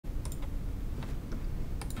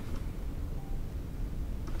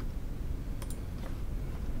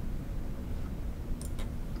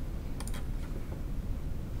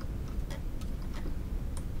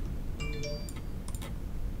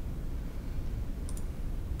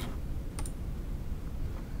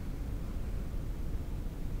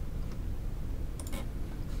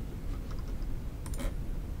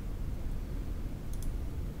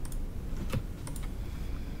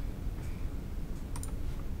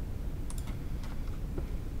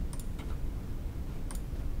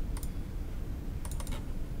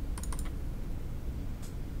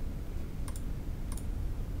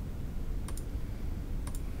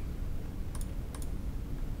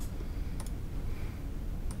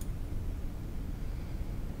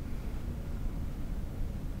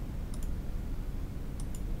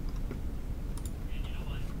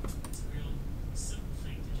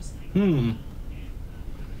It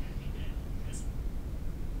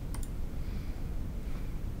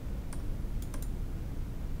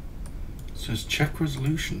says check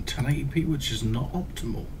resolution 1080p, which is not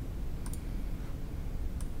optimal.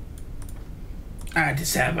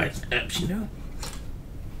 Disable it's optional.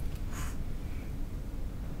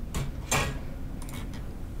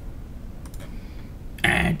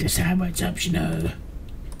 Disable it's optional.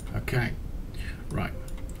 Okay, right.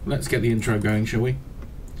 Let's get the intro going, shall we?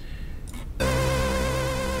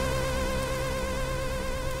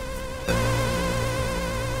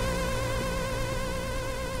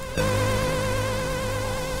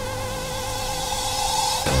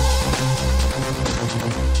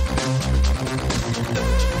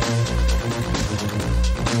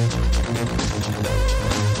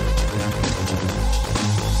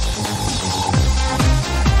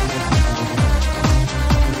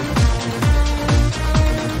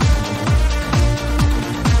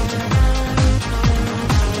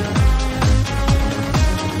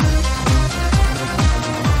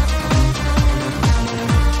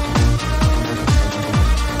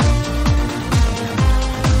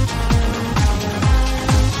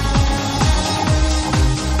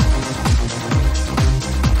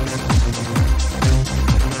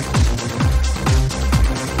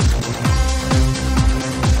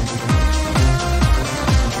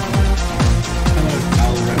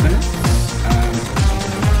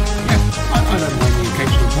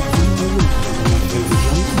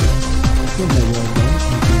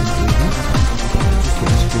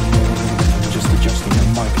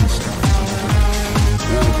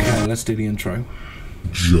 Let's do the intro.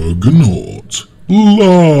 Juggernaut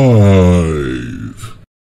live.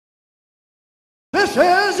 This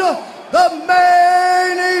is the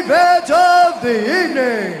main event of the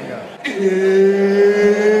evening.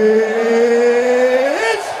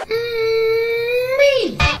 It's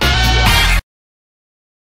me.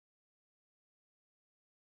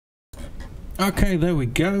 Okay, there we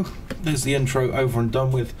go. There's the intro over and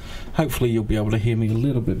done with. Hopefully you'll be able to hear me a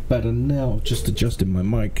little bit better now. Just adjusting my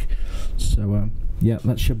mic. So, yeah,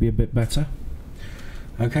 that should be a bit better.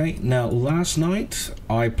 Okay, now last night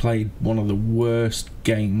I played one of the worst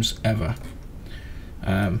games ever.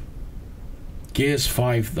 Gears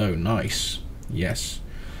 5 though, nice. Yes.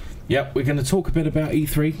 Yep, we're going to talk a bit about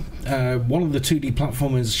E3. One of the 2D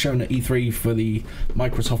platformers shown at E3 for the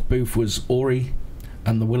Microsoft booth was Ori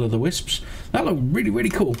and the Will of the Wisps. That looked really, really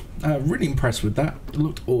cool. Really impressed with that. It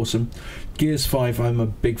looked awesome. Gears 5, I'm a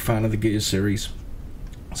big fan of the Gears series.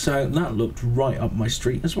 So that looked right up my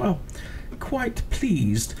street as well. Quite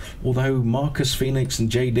pleased, although Marcus Phoenix and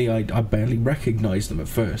JD, I barely recognised them at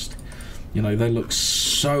first. You know, they look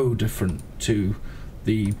so different to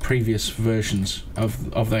the previous versions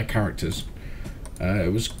of their characters.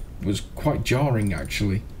 It was quite jarring,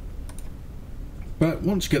 actually. But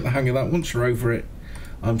once you get the hang of that, once you're over it,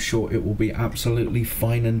 I'm sure it will be absolutely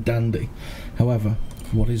fine and dandy. However,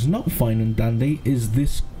 what is not fine and dandy is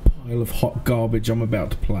this pile of hot garbage I'm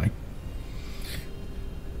about to play.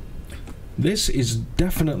 This is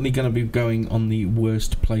definitely going to be going on the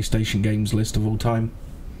worst PlayStation games list of all time.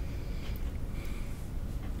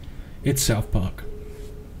 It's South Park.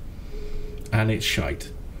 And it's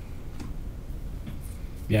shite.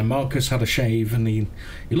 Yeah, Marcus had a shave and he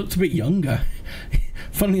looked a bit younger.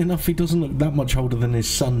 Funnily enough, he doesn't look that much older than his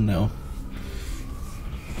son now.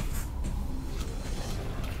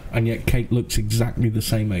 And yet Kate looks exactly the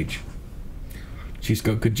same age. She's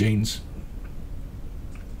got good genes.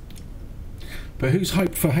 But who's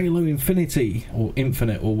hyped for Halo Infinity? Or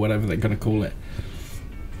Infinite, or whatever they're going to call it.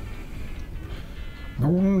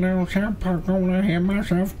 Going down South Park, gonna have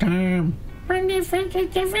myself time. When the friends are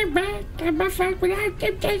different back, and my fight without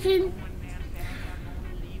temptation.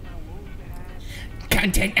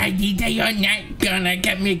 Content ID day or night, gonna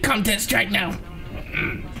get me content straight now.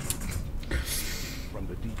 From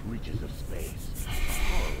the deep reaches of space,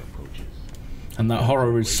 horror approaches. And that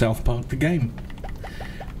horror is South Park the game.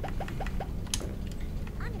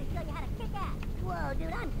 I'm gonna show you how to kick ass. Whoa,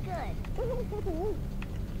 dude, I'm good.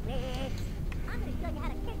 I'm gonna show you how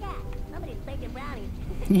to kick ass. Somebody's baking brownies.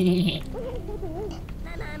 My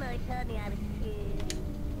mom always told me I was cute.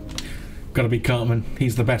 Gotta be Cartman.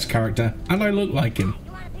 He's the best character, and I look like him.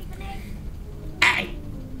 You want a piece of me? Hey!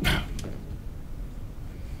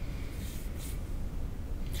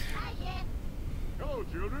 Hi, Jeff. Hello,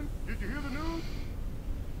 children. Did you hear the news?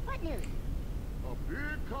 What news? A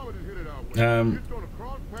big comet is headed our way. Um, It's gonna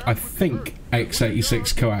cross paths I with the think Earth.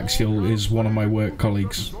 X86 Coaxial is one of my work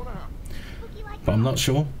colleagues, Spooky like but I'm not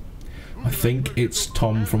sure. I think it's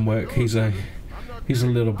Tom from work. He's a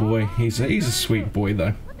little boy. He's a sweet boy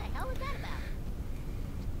though. What the hell was that about?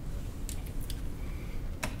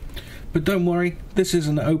 But don't worry, this is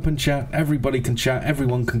an open chat. Everybody can chat,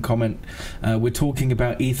 everyone can comment. We're talking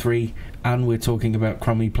about E3, and we're talking about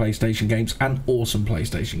crummy PlayStation games and awesome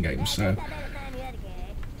PlayStation games.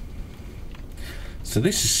 So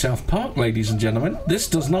this is South Park, ladies and gentlemen. This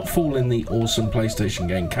does not fall in the awesome PlayStation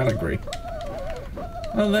game category.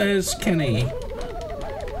 Oh, there's Kenny.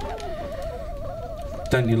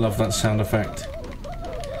 Don't you love that sound effect?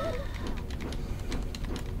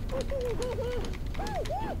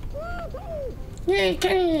 Yeah,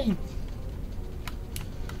 Kenny.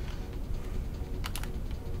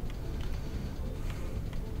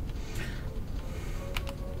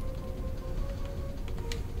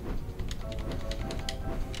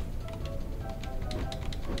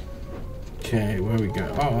 Okay, where we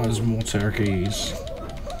go? Oh, there's more turkeys.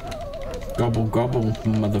 Gobble gobble,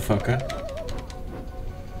 motherfucker.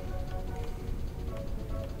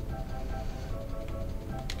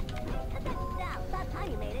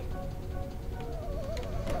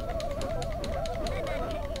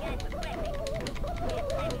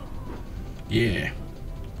 Yeah.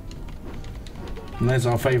 And there's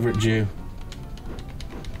our favourite Jew.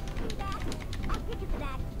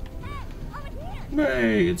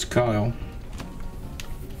 Hey, it's Kyle.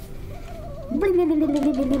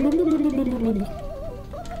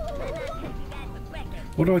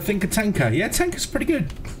 What do I think of Tanker? Yeah, Tanker's pretty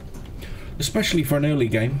good. Especially for an early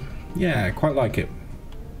game. Yeah, I quite like it.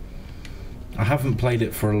 I haven't played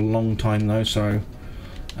it for a long time though, so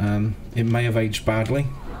it may have aged badly.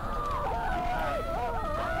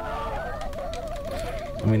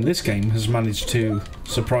 I mean, this game has managed to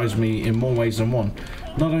surprise me in more ways than one.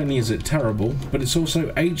 Not only is it terrible, but it's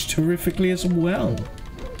also aged terrifically as well.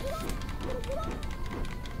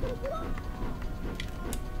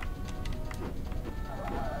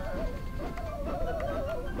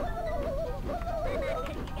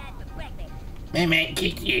 I might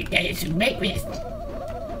teach you guys some breakfast.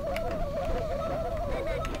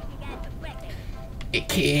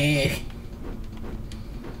 Okay.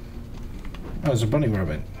 Oh, there's a bunny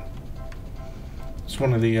rabbit. It's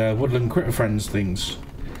one of the woodland critter friends things.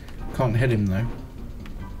 Can't hit him though.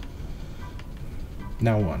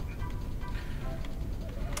 Now what?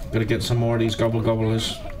 Gotta get some more of these gobble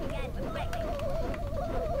gobblers.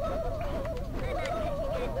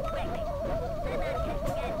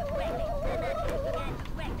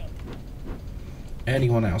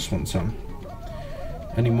 Anyone else want some?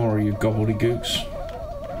 Any more of you gobbledygooks?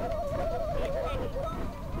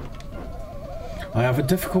 I have a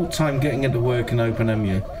difficult time getting it to work in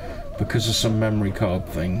OpenEMU because of some memory card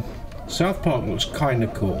thing. South Park looks kind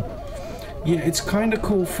of cool. Yeah, it's kind of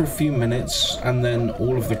cool for a few minutes, and then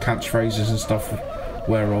all of the catchphrases and stuff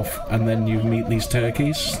wear off, and then you meet these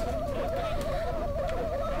turkeys.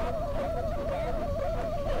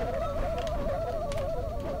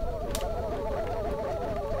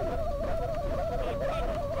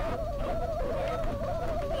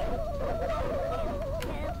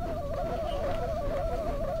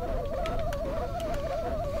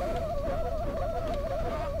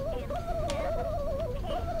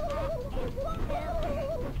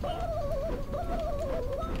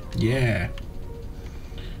 Yeah.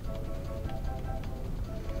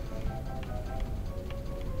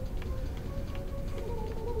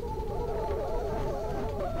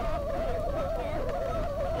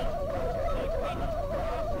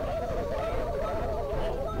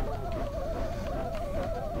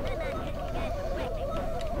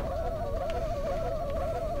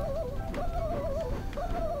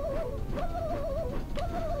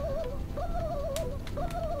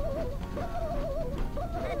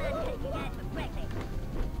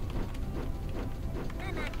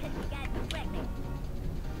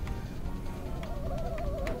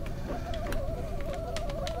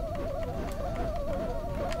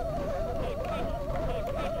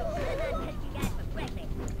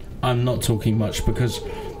 I'm not talking much because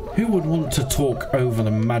who would want to talk over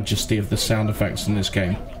the majesty of the sound effects in this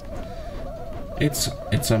game? It's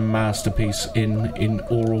a masterpiece in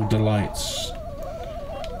oral delights.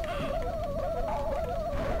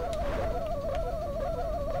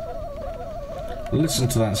 Listen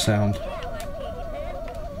to that sound.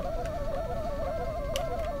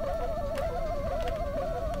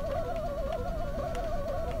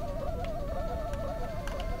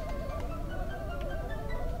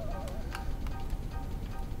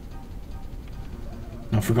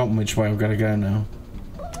 I've forgotten which way I've got to go now.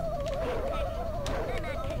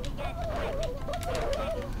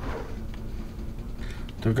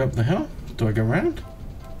 Do I go up the hill? Do I go round?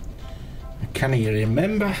 Can you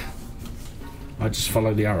remember? I just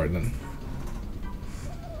follow the arrow then.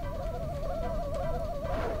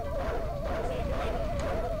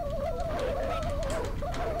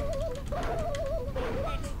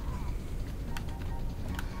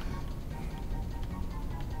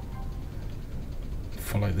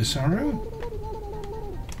 Follow this arrow.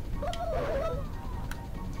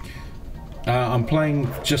 I'm playing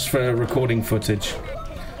just for recording footage,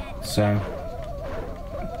 so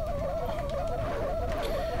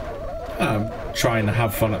I'm trying to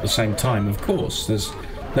have fun at the same time. Of course,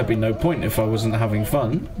 there'd be no point if I wasn't having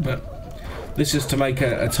fun, but this is to make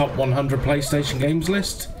a top 100 PlayStation games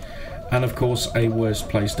list, and of course a worst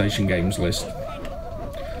PlayStation games list.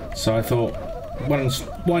 So I thought,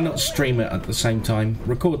 why not stream it at the same time?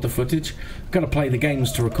 Record the footage. I've got to play the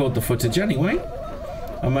games to record the footage anyway.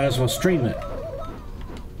 I may as well stream it.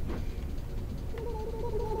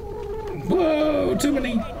 Whoa! Too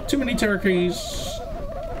many turkeys.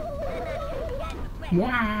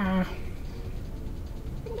 Wow.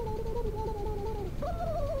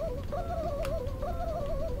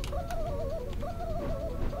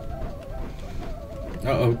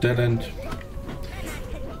 Uh-oh, dead end.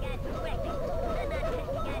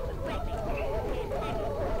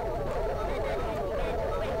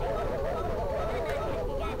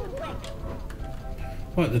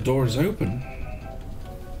 Right, the door is open.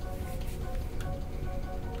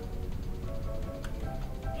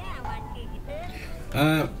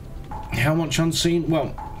 How much unseen?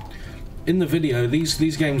 Well, in the video,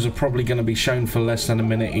 these games are probably going to be shown for less than a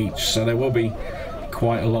minute each, so there will be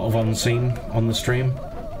quite a lot of unseen on the stream.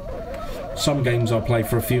 Some games I'll play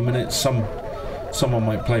for a few minutes, some I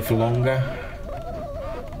might play for longer.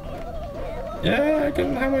 Yeah,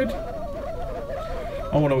 getting hammered.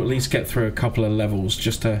 I want to at least get through a couple of levels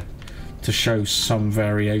just to show some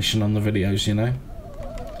variation on the videos, you know?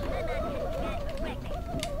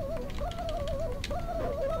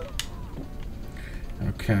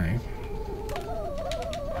 Okay.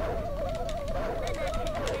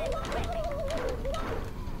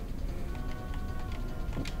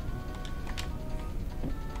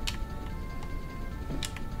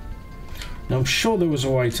 Now I'm sure there was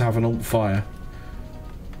a way to have an alt fire.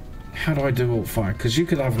 How do I do alt fire? Because you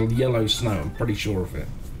could have a yellow snow, I'm pretty sure of it.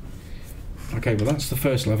 Okay, well that's the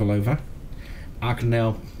first level over. I can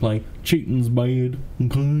now play Cheating's Bad,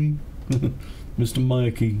 okay? Mr.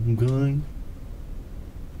 Mikey, okay?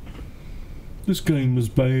 This game is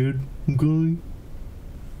bad, okay?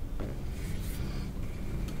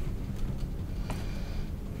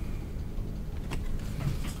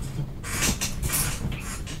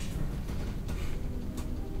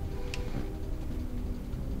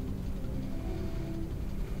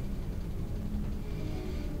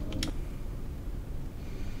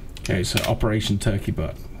 Okay, so Operation Turkey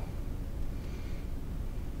Butt.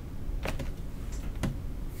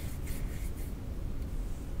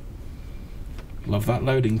 Love that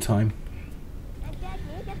loading time.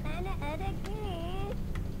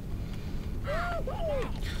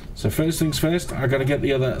 So first things first, I gotta get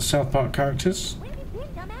the other South Park characters.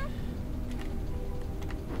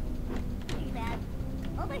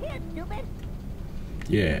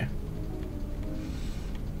 Yeah.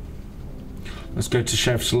 Let's go to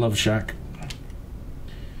Chef's Love Shack.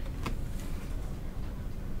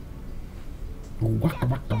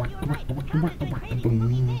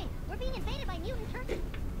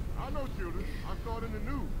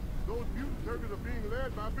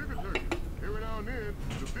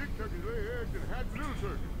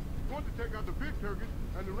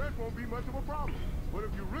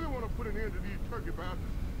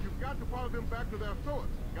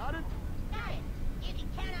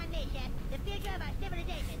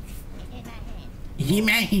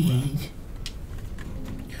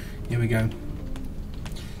 Here we go.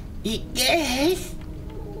 Yes.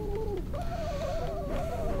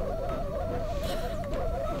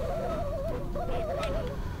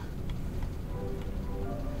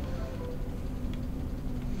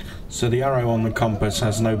 So the arrow on the compass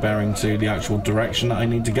has no bearing to the actual direction that I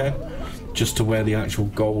need to go, just to where the actual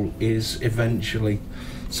goal is eventually.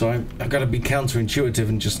 So I've got to be counterintuitive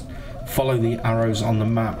and just follow the arrows on the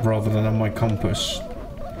map rather than on my compass.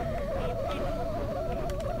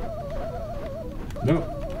 No,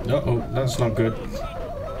 uh-oh, that's not good.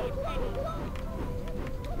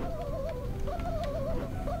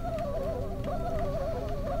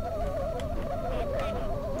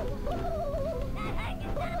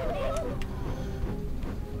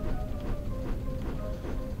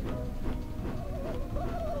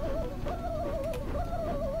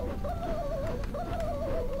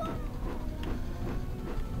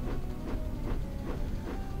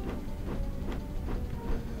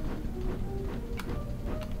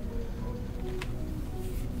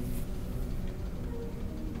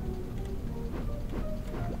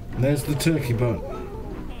 There's the turkey butt.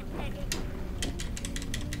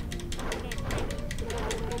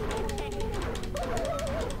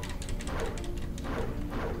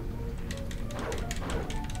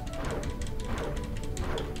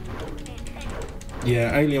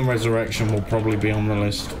 Yeah, Alien Resurrection will probably be on the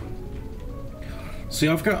list. See,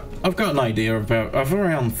 I've got an idea about... I've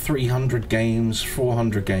around 300 games,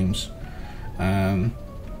 400 games.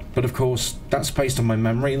 But of course, that's based on my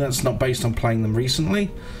memory. That's not based on playing them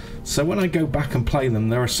recently. So when I go back and play them,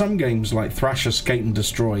 there are some games like Thrash Escape and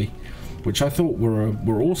Destroy, which I thought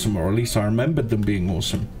were awesome, or at least I remembered them being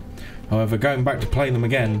awesome. However, going back to play them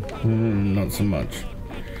again, not so much.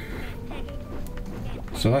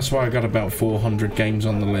 So that's why I got about 400 games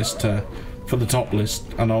on the list for the top list,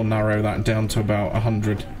 and I'll narrow that down to about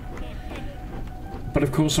 100. But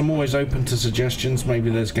of course, I'm always open to suggestions.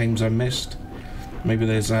 Maybe there's games I missed. Maybe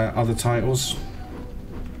there's other titles.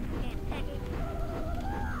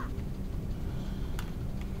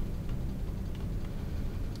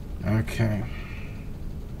 Okay.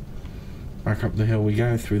 Back up the hill we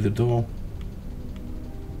go, through the door.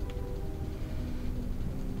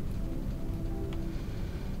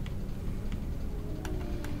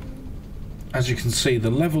 As you can see,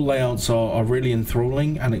 the level layouts are really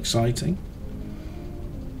enthralling and exciting.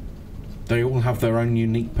 They all have their own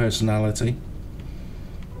unique personality.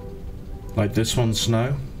 Like this one's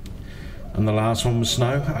snow, and the last one was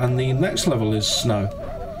snow, and the next level is snow,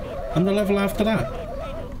 and the level after that.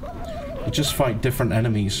 You just fight different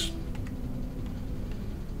enemies.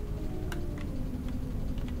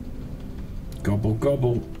 Gobble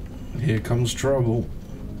gobble, here comes trouble.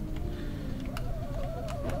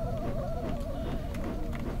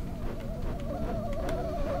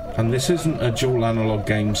 And this isn't a dual analog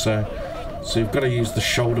game, so you've got to use the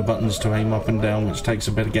shoulder buttons to aim up and down, which takes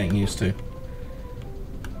a bit of getting used to.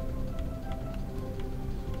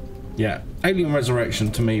 Yeah, Alien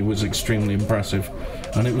Resurrection to me was extremely impressive,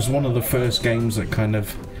 and it was one of the first games that kind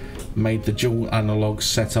of made the dual analog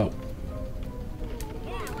setup.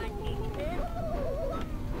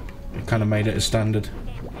 It kind of made it a standard.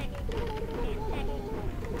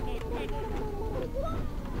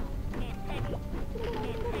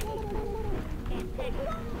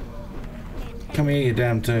 Come here, you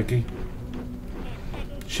damn turkey.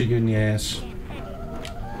 Shoot you in the ass.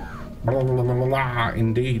 Blah, blah, blah, blah, blah,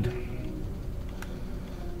 indeed.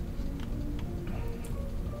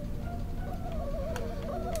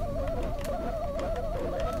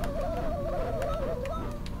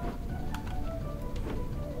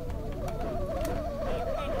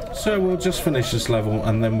 So we'll just finish this level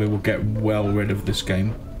and then we will get well rid of this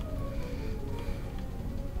game.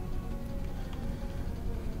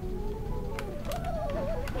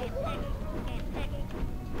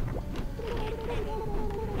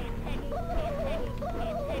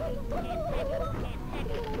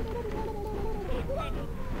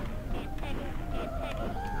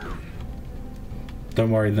 Don't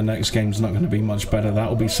worry, the next game's not going to be much better.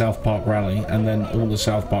 That'll be South Park Rally, and then all the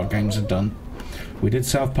South Park games are done. We did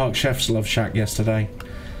South Park Chef's Love Shack yesterday.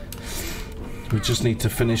 We just need to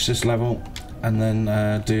finish this level, and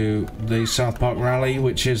then do the South Park Rally,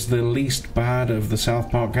 which is the least bad of the South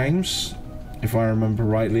Park games, if I remember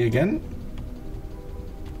rightly again.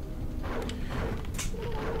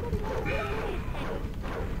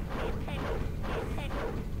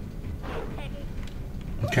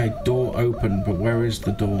 Okay, door open, but where is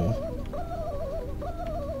the door?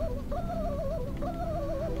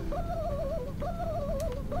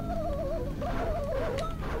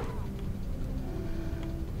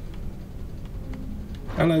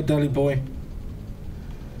 Hello, Dolly boy.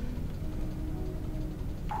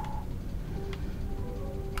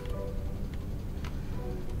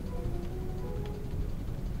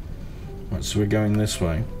 Right, so we're going this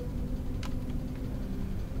way.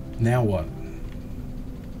 Now what?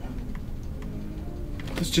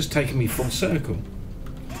 It's just taking me full circle.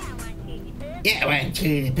 Yeah, one,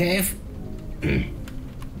 two, the perf. Do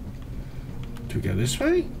we go this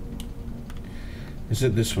way? Is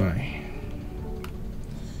it this way?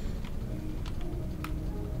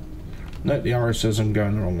 No, the arrow says I'm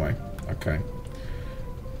going the wrong way. Okay.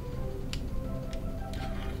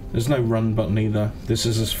 There's no run button either. This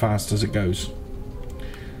is as fast as it goes.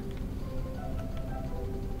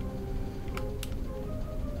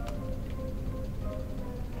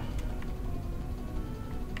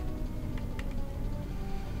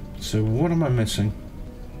 So what am I missing?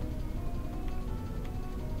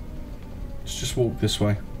 Let's just walk this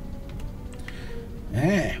way.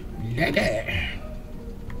 Ah, ladder.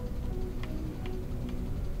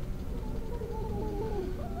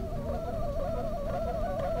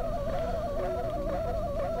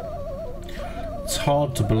 It's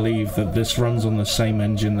hard to believe that this runs on the same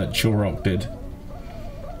engine that Turok did.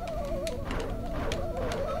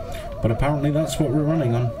 But apparently that's what we're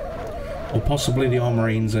running on. Or possibly the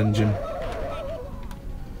Armorines engine.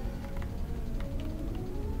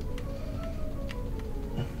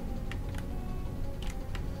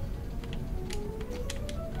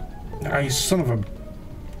 I son of a...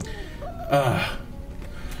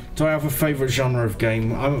 do I have a favourite genre of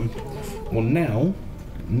game? Well, now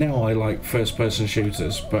I like first-person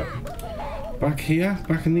shooters, but back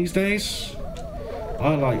in these days,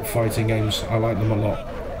 I like fighting games. I like them a lot.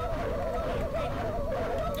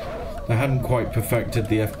 They hadn't quite perfected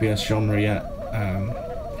the FPS genre yet.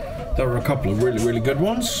 There were a couple of really, really good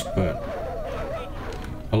ones, but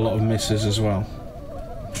a lot of misses as well.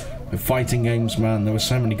 The fighting games, man, there were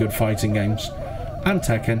so many good fighting games. And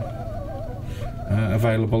Tekken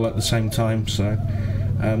available at the same time, so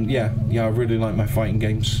yeah, I really like my fighting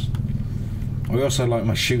games. I also like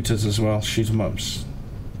my shooters as well, shoot 'em ups.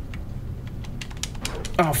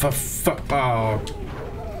 Oh, for fuck! Oh,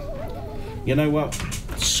 you know what?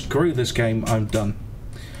 Screw this game. I'm done.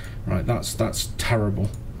 Right, that's terrible.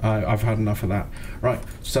 I've had enough of that. Right,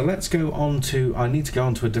 so let's go on to... I need to go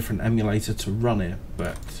on to a different emulator to run it,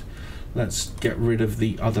 but let's get rid of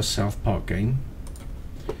the other South Park game.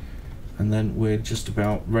 And then we're just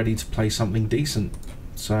about ready to play something decent.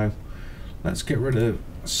 So, let's get rid of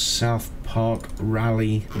South Park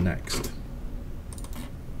Rally next.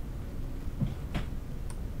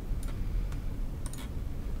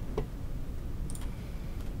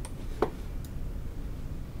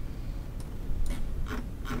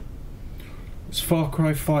 Is Far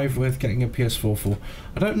Cry 5 worth getting a PS4 for?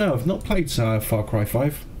 I don't know, I've not played Far Cry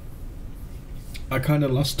 5. I kind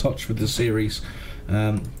of lost touch with the series.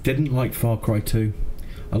 Didn't like Far Cry 2.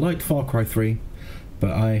 I liked Far Cry 3,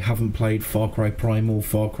 but I haven't played Far Cry Primal,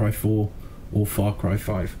 Far Cry 4, or Far Cry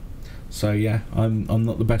 5. So yeah, I'm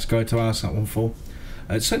not the best guy to ask that one for.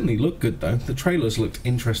 It certainly looked good though. The trailers looked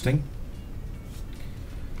interesting.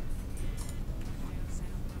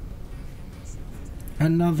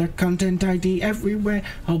 Another content ID everywhere.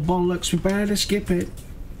 Oh bollocks, we better skip it.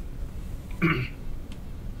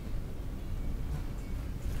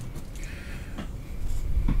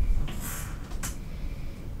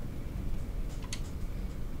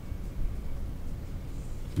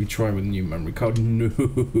 We try with a new memory card. No.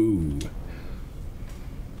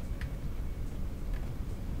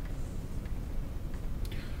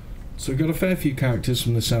 So we've got a fair few characters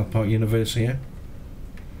from the South Park universe here.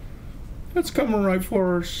 It's coming right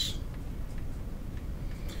for us.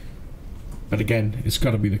 But again, it's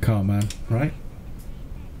got to be the car man, right?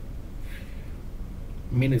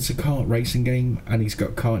 I mean, it's a kart racing game, and he's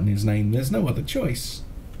got kart in his name. There's no other choice.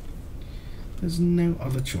 There's no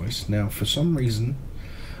other choice. Now, for some reason,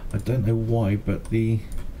 I don't know why, but the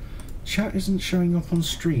chat isn't showing up on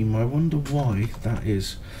stream. I wonder why that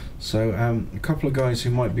is. So, a couple of guys who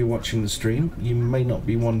might be watching the stream, you may not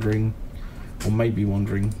be wondering... or maybe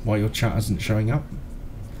wondering why your chat isn't showing up.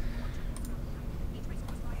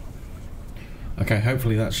 Okay,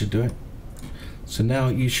 hopefully that should do it. So now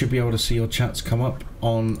you should be able to see your chats come up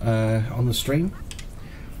on the stream.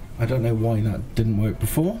 I don't know why that didn't work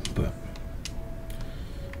before, but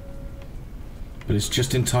it's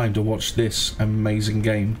just in time to watch this amazing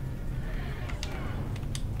game.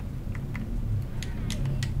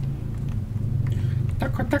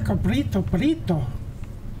 Taco taco burrito burrito.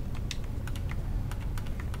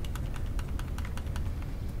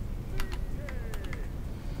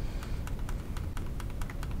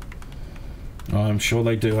 Oh, I'm sure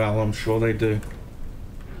they do, Al. I'm sure they do.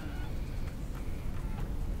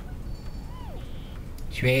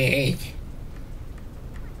 Sweet.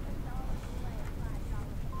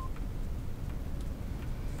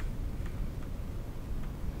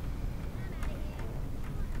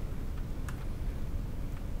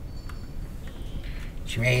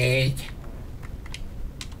 Sweet.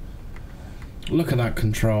 Look at that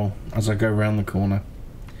control as I go around the corner.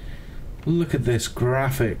 Look at this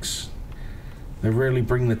graphics. They really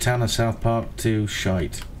bring the town of South Park to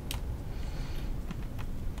shite.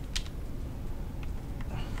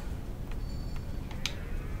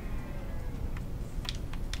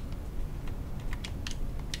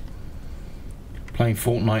 Playing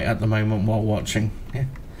Fortnite at the moment while watching. Yeah.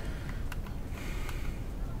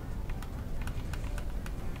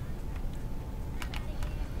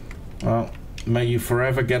 Well, may you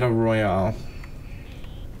forever get a Royale.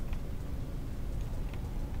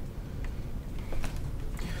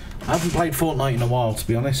 I haven't played Fortnite in a while, to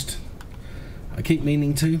be honest. I keep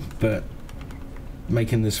meaning to, but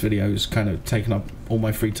making this video is kind of taking up all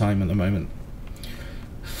my free time at the moment.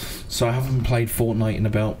 So I haven't played Fortnite in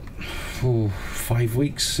about 5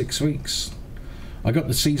 weeks, 6 weeks. I got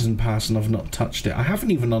the season pass and I've not touched it. I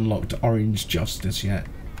haven't even unlocked Orange Justice yet.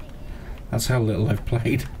 That's how little I've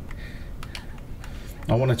played.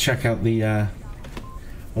 I want to check out the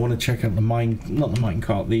not the mine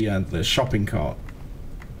cart, the shopping cart.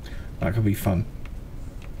 That could be fun.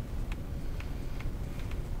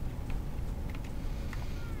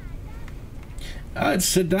 Ah,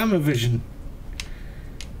 it's Vision.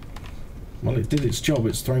 Well, it did its job.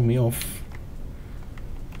 It's thrown me off.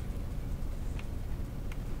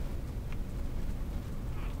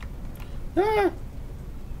 Ah!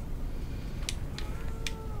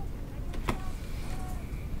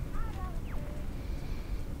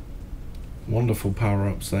 Wonderful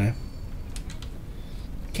power-ups there.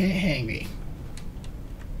 Can't hang me.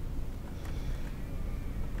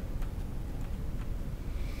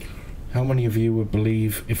 How many of you would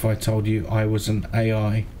believe if I told you I was an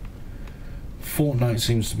AI? Fortnite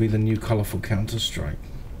seems to be the new colourful Counter-Strike.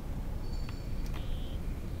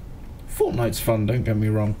 Fortnite's fun, don't get me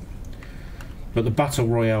wrong. But the Battle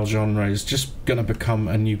Royale genre is just going to become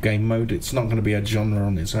a new game mode. It's not going to be a genre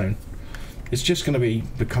on its own. It's just going to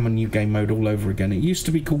become a new game mode all over again. It used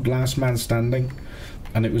to be called Last Man Standing,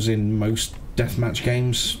 and it was in most deathmatch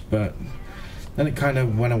games, but then it kind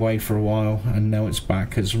of went away for a while, and now it's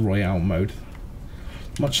back as Royale mode.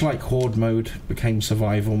 Much like Horde mode became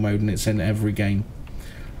survival mode, and it's in every game.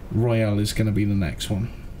 Royale is going to be the next one.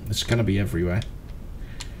 It's going to be everywhere.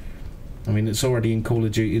 I mean, it's already in Call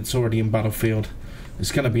of Duty, it's already in Battlefield.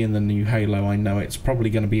 It's going to be in the new Halo, I know. It's probably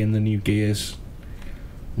going to be in the new Gears.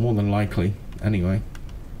 More than likely, anyway.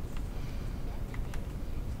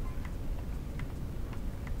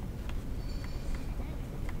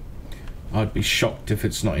 I'd be shocked if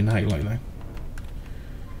it's not in Halo, though.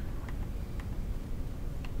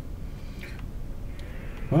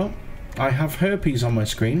 Well, I have herpes on my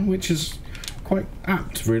screen, which is quite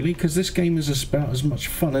apt, really, because this game is about as much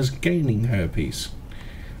fun as gaining herpes.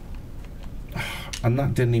 And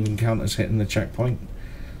that didn't even count as hitting the checkpoint,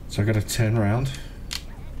 so I gotta turn around.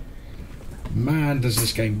 Man, does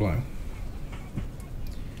this game blow.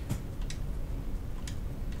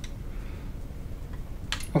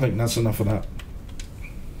 I think that's enough of that.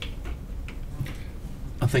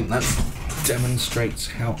 I think that demonstrates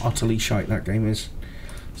how utterly shite that game is.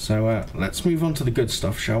 So let's move on to the good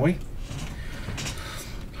stuff, shall we?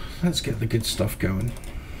 Let's get the good stuff going.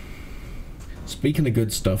 Speaking of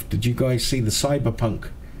good stuff, did you guys see the Cyberpunk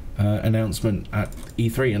announcement at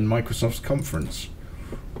E3 and Microsoft's conference?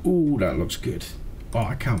 Ooh, that looks good. Oh,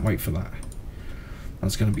 I can't wait for that.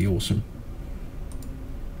 That's going to be awesome.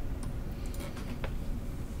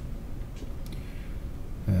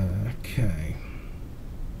 Okay.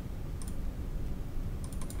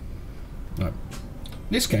 No.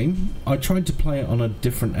 This game, I tried to play it on a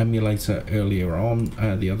different emulator earlier on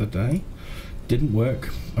the other day. Didn't work.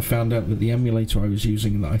 I found out that the emulator I was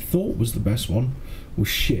using that I thought was the best one was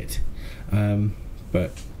shit.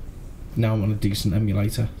 But now I'm on a decent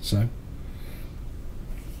emulator, so.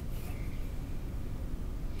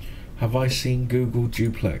 Have I seen Google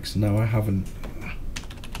Duplex? No, I haven't.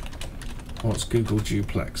 What's Google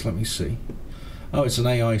Duplex? Let me see. Oh, it's an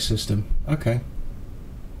AI system. Okay.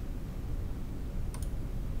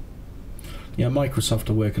 Yeah, Microsoft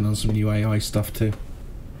are working on some new AI stuff too.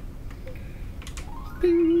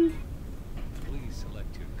 Bing. Please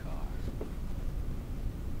select your car.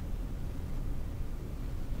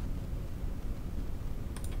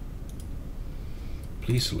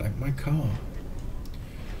 Please select my car.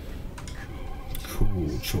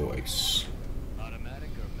 Cool choice. Automatic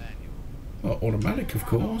or manual? Well, automatic, of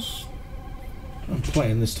course. I'm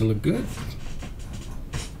playing this to look good.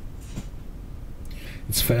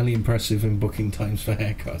 It's fairly impressive in booking times for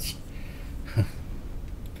haircuts.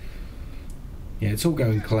 Yeah, it's all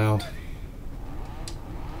going cloud.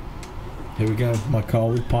 Here we go, my car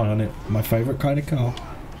with pie on it. My favourite kind of car.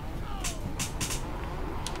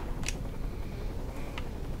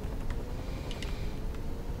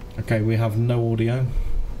 Okay, we have no audio,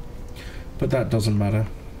 but that doesn't matter.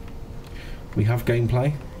 We have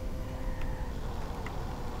gameplay.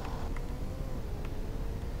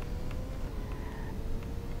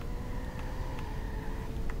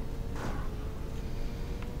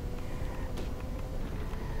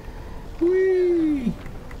 Whee!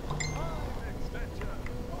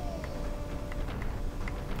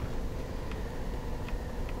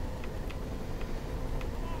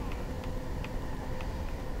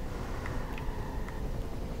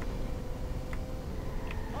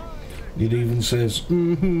 It even says,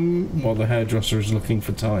 while the hairdresser is looking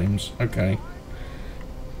for times. Okay.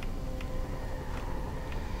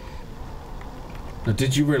 Now,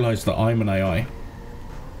 did you realise that I'm an AI?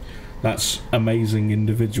 That's amazing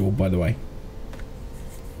individual, by the way.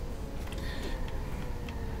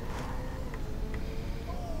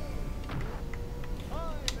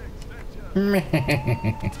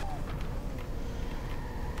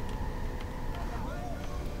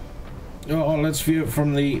 Oh, let's view it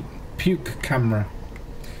from the puke camera.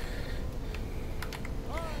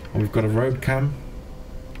 Oh, we've got a road cam.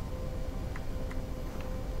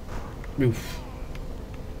 Oof.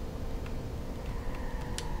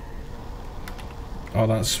 Oh,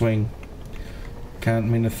 that swing. Can't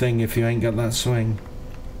mean a thing if you ain't got that swing.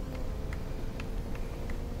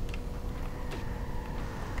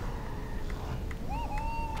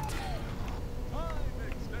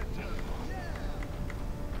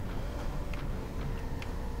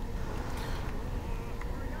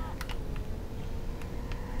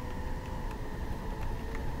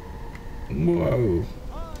 Whoa.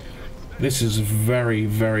 This is very,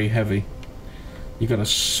 very heavy. You gotta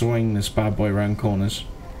swing this bad boy around corners.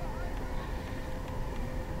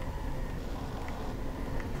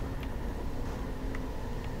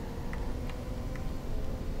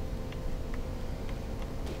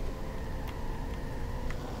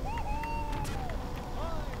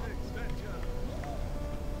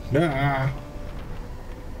 Ah.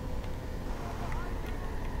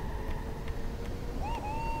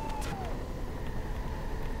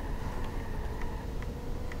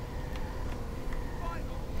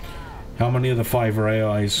 How many of the 5 are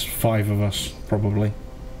AIs? 5 of us, probably.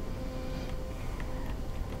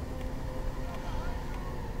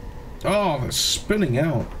 Oh, it's spinning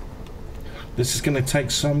out. This is going to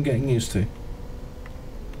take some getting used to.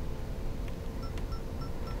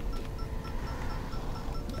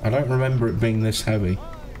 I don't remember it being this heavy,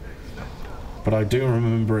 but I do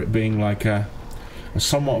remember it being like a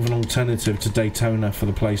somewhat of an alternative to Daytona for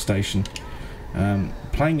the PlayStation.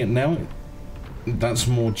 Playing it now, that's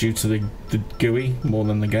more due to the GUI more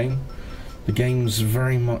than the game. The game's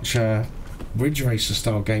very much a Ridge Racer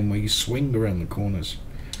style game where you swing around the corners.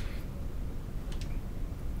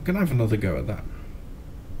 I'm gonna have another go at that.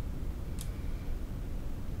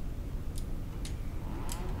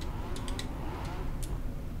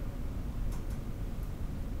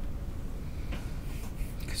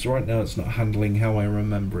 Because right now it's not handling how I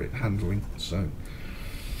remember it handling, so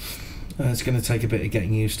it's gonna take a bit of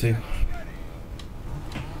getting used to.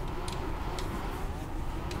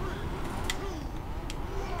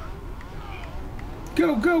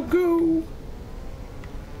 Go, go, go!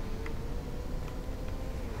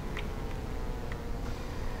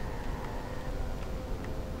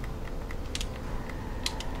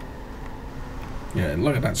 Yeah,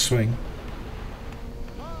 look at that swing.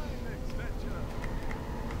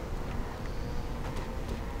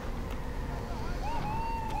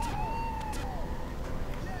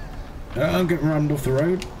 I'm getting rammed off the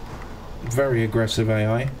road. Very aggressive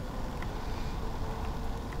AI.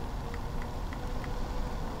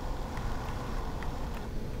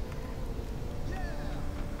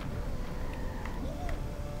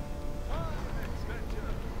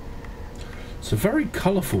 It's a very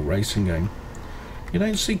colourful racing game. You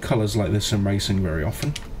don't see colours like this in racing very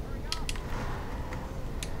often.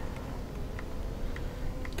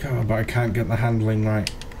 God, but I can't get the handling right.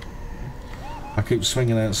 I keep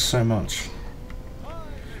swinging it so much.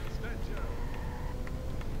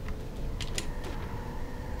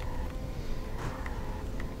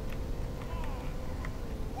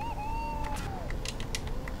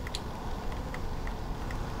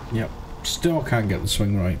 Yep, still can't get the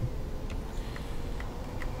swing right.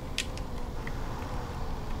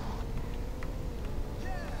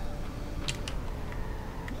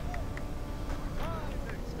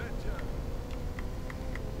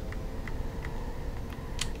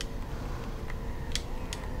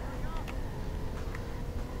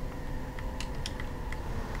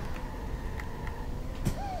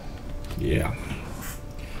 Yeah.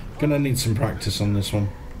 Gonna need some practice on this one.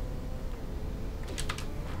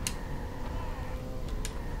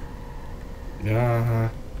 Yeah.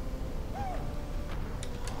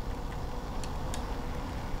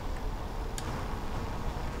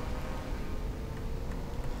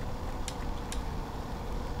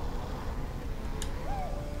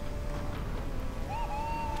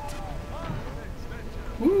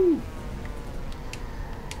 Woo!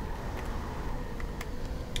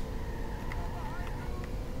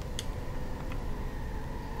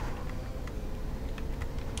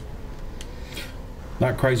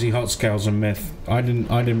 That crazy hot scale's a myth. I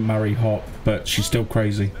didn't marry hot, but she's still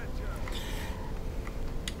crazy.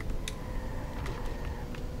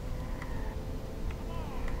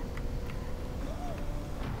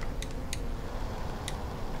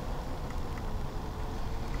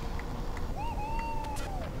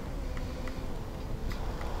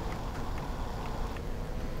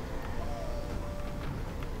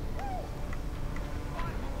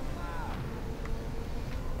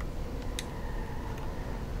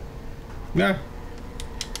 Yeah.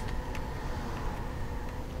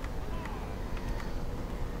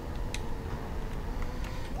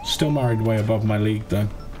 Still married way above my league though.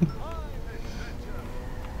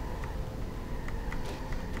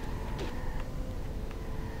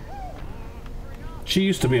 She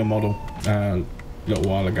used to be a model a little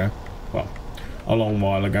while ago. Well, a long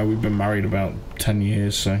while ago. We've been married about 10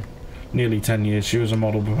 years, so nearly 10 years. She was a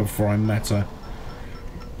model before I met her.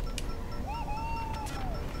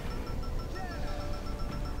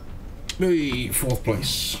 Hey, 4th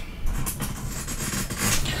place.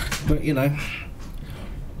 But, you know,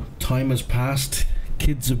 time has passed.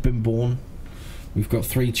 Kids have been born. We've got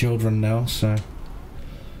 3 children now, so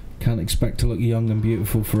can't expect to look young and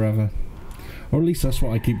beautiful forever. Or at least that's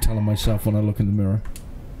what I keep telling myself when I look in the mirror.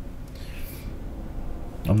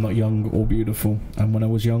 I'm not young or beautiful, and when I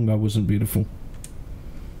was young I wasn't beautiful.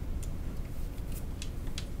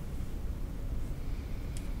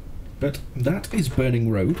 But that is Burning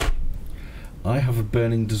Road. I have a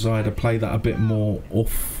burning desire to play that a bit more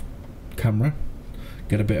off camera,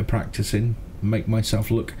 get a bit of practice in, make myself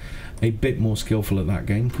look a bit more skillful at that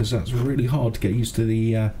game, because that's really hard to get used to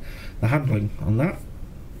the handling on that.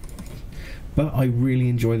 But I really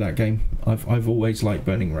enjoy that game. I've always liked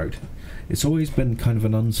Burning Road. It's always been kind of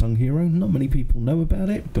an unsung hero. Not many people know about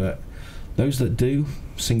it, but those that do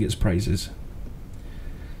sing its praises.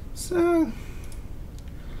 So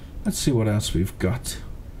let's see what else we've got.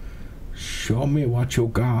 Show me what you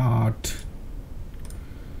got.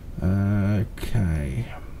 Okay.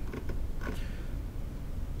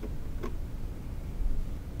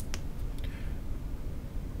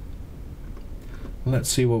 Let's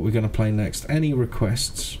see what we're going to play next. Any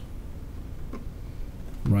requests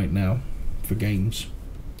right now for games?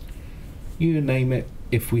 You name it.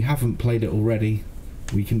 If we haven't played it already,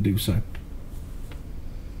 we can do so.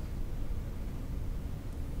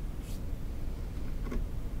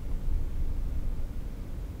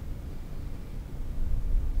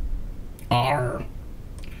 R.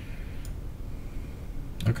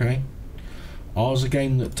 Okay. R's a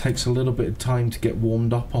game that takes a little bit of time to get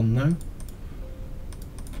warmed up on though.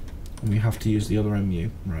 And we have to use the other MU.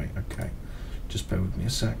 Right, okay. Just bear with me a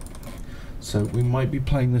sec. So we might be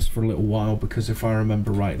playing this for a little while, because if I remember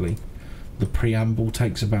rightly, the preamble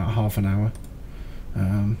takes about half an hour.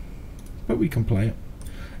 But we can play it.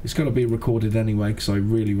 It's got to be recorded anyway, because I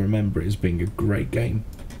really remember it as being a great game.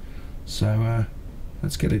 So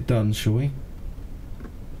let's get it done, shall we?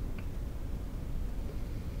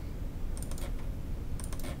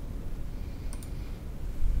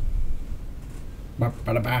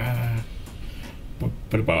 Ba-ba-da-ba.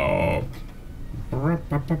 Ba-ba-da-ba.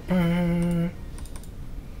 Ba-ba-ba-ba.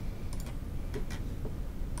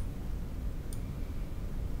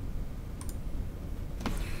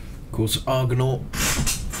 Of course, Argonaut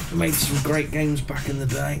made some great games back in the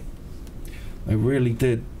day. They really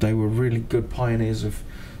did. They were really good pioneers of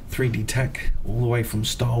 3D tech, all the way from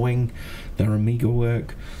Starwing, their Amiga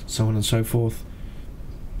work, so on and so forth.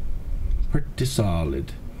 Pretty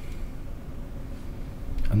solid.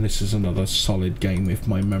 And this is another solid game, if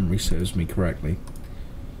my memory serves me correctly.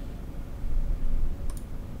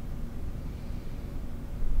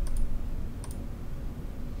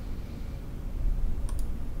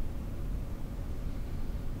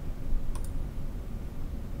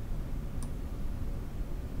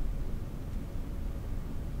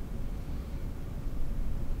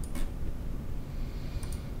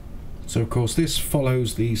 So of course this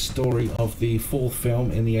follows the story of the 4th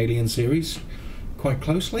film in the Alien series, quite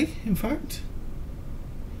closely in fact.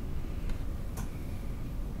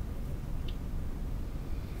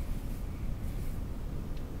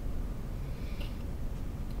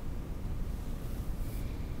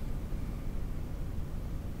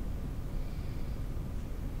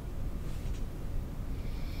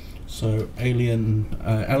 So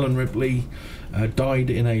Ellen Ripley died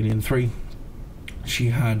in Alien 3. She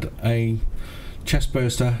had a chest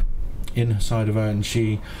burster inside of her, and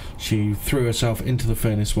she threw herself into the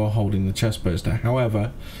furnace while holding the chest burster.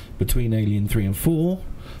 However, between Alien 3 and 4,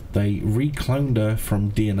 they recloned her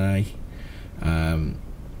from DNA, and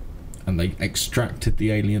they extracted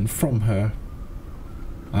the alien from her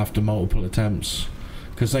after multiple attempts,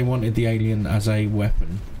 because they wanted the alien as a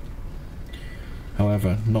weapon.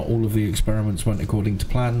 However, not all of the experiments went according to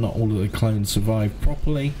plan. Not all of the clones survived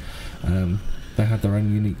properly. They had their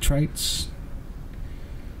own unique traits.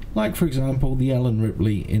 Like, for example, the Ellen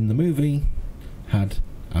Ripley in the movie had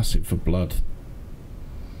acid for blood.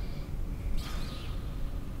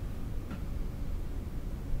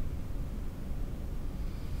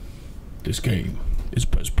 This game is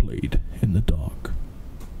best played in the dark.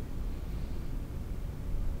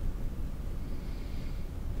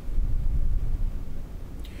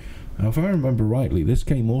 Now, if I remember rightly, this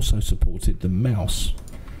game also supported the mouse,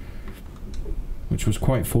 which was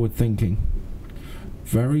quite forward-thinking.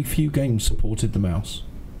 Very few games supported the mouse.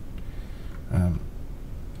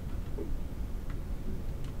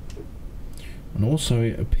 And also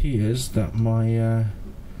it appears that my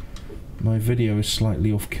my video is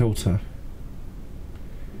slightly off kilter.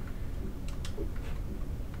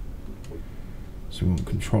 So we want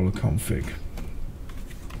controller config.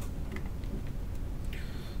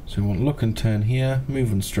 So we want look and turn here,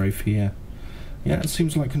 move and strafe here. Yeah, it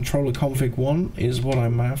seems like controller config 1 is what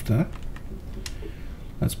I'm after.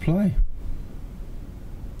 Let's play.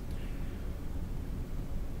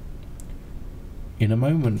 In a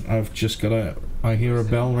moment, I've just got I hear a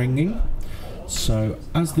bell ringing. So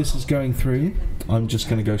as this is going through, I'm just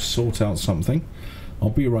going to go sort out something. I'll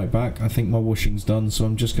be right back. I think my washing's done, so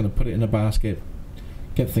I'm just going to put it in a basket,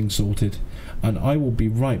 get things sorted, and I will be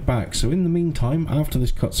right back. So in the meantime, after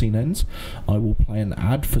this cutscene ends, I will play an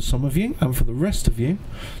ad for some of you, and for the rest of you,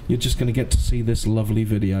 you're just going to get to see this lovely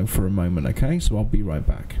video for a moment, okay? So I'll be right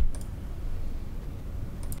back.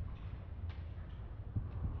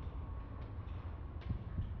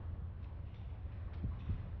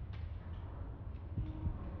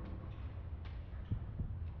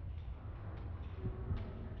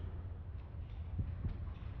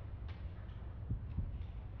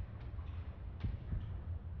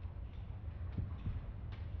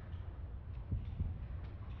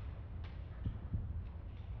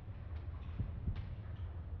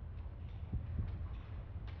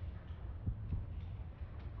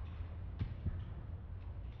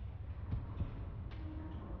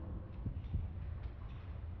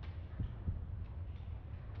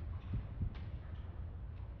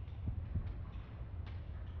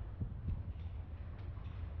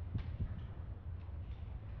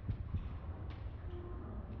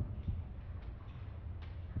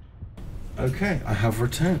 Okay, I have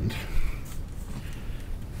returned.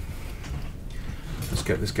 Let's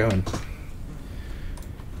get this going.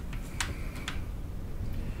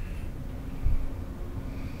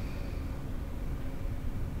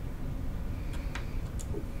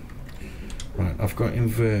 Right, I've got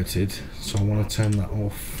inverted, so I want to turn that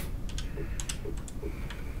off.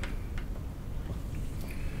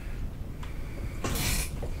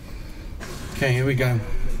 Okay, here we go.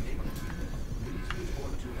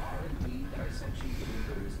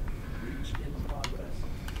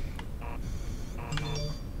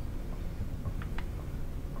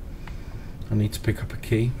 I need to pick up a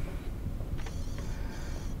key.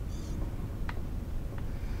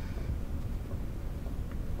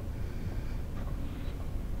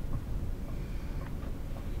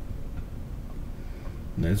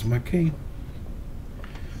 There's my key.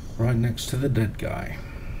 Right next to the dead guy.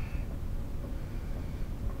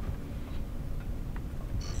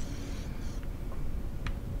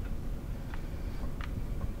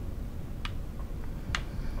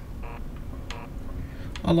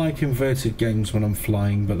 I like inverted games when I'm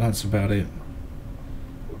flying, but that's about it.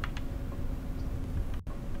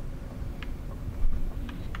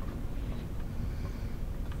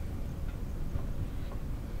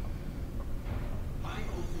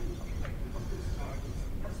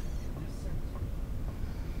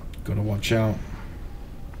 Gotta watch out.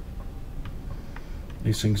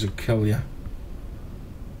 These things will kill you.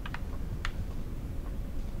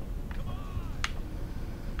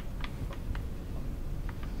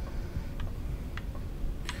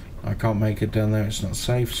 I can't make it down there, it's not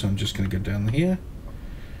safe, so I'm just going to go down here.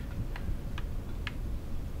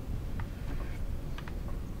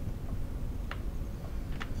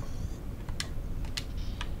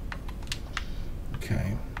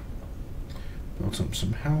 Okay. Built up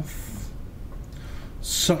some health.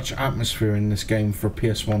 Such atmosphere in this game for a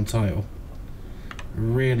PS1 title.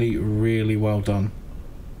 Really, really well done.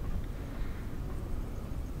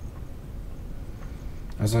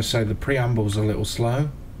 As I say, the preamble's a little slow,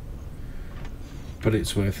 but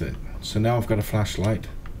it's worth it. So now I've got a flashlight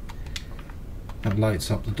that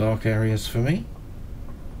lights up the dark areas for me.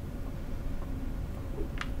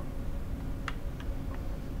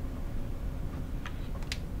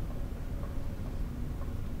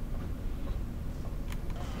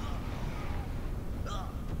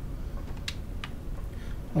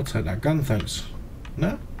 I'll take that gun, thanks.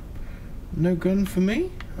 No? No gun for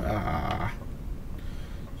me? Ah,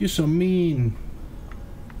 you're so mean.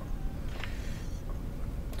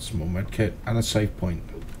 Small med kit and a save point.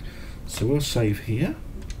 So we'll save here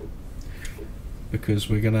because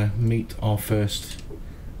we're gonna meet our first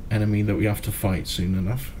enemy that we have to fight soon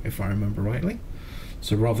enough, if I remember rightly.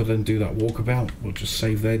 So rather than do that walkabout, we'll just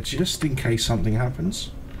save there just in case something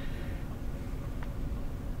happens.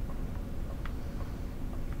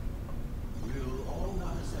 Will all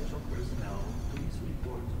non-essential personnel please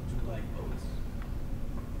report to lifeboats?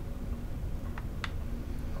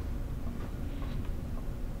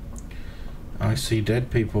 I see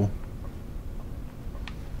dead people.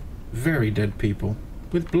 very dead people,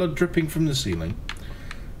 with blood dripping from the ceiling.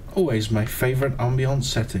 Always my favourite ambiance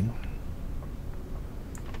setting.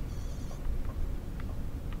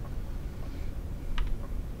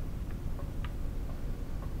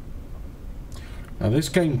 Now this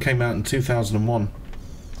game came out in 2001.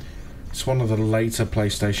 It's one of the later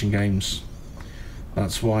PlayStation games.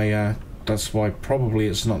 That's why probably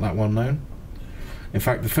it's not that well known. In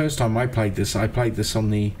fact, the first time I played this on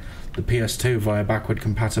the PS2 via backward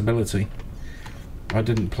compatibility. I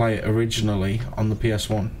didn't play it originally on the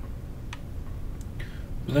PS1.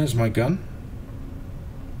 But there's my gun.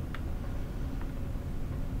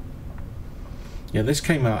 Yeah, this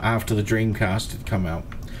came out after the Dreamcast had come out.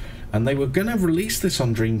 And they were going to release this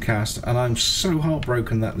on Dreamcast, and I'm so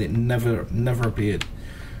heartbroken that it never appeared.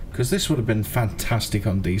 Because this would have been fantastic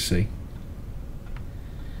on DC.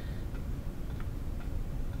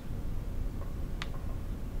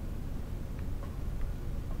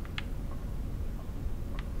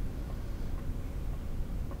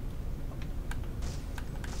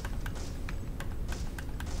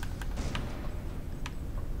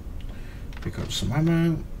 Pick up some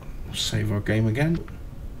ammo, save our game again.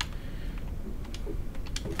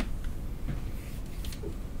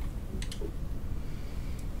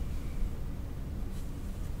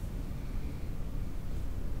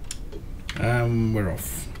 We're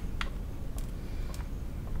off.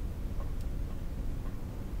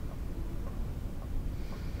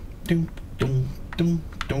 Dum dum dum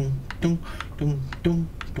dum dum dum dum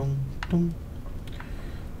dum dum.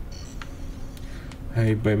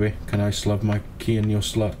 Hey baby, can I slug my key in your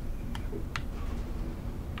slut?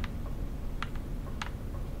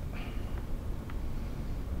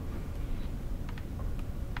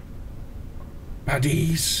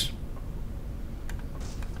 Baddies.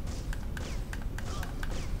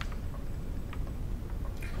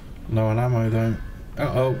 Low on ammo though.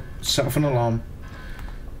 Uh-oh, set off an alarm.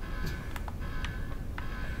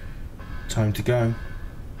 Time to go.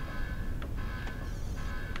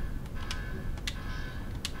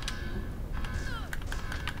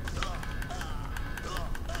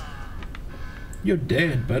 You're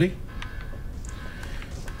dead, buddy.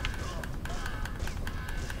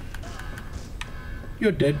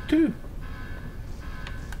 You're dead too.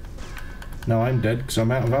 No, I'm dead because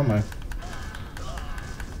I'm out of ammo.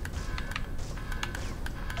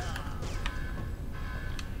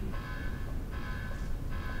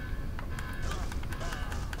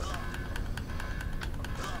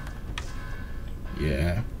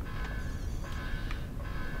 Yeah.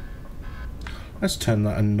 Let's turn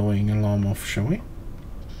that annoying alarm off, shall we?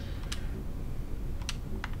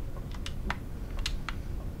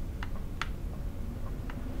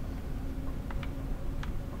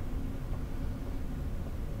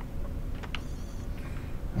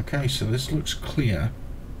 Okay, so this looks clear.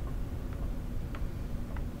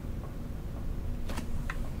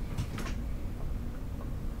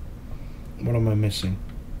 What am I missing?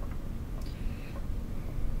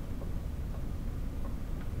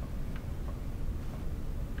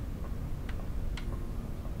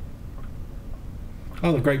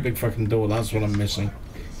 Oh, the great big fucking door, that's what I'm missing.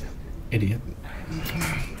 Idiot.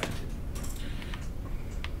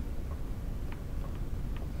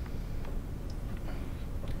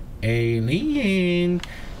 Alien,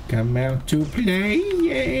 come out to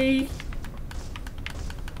play.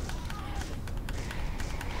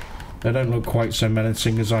 They don't look quite so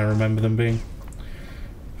menacing as I remember them being.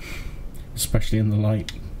 Especially in the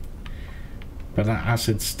light. But that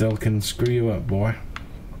acid still can screw you up, boy.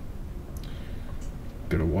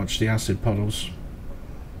 Gotta watch the acid puddles.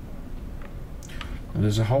 And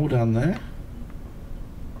there's a hole down there.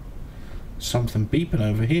 Something beeping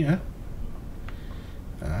over here.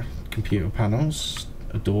 Computer panels.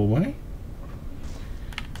 A doorway.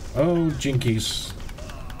 Oh, jinkies.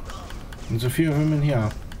 There's a few of them in here.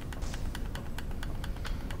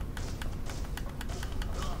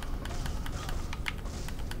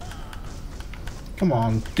 Come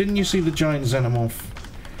on, didn't you see the giant xenomorph?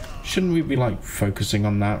 Shouldn't we be like focusing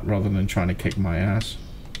on that rather than trying to kick my ass?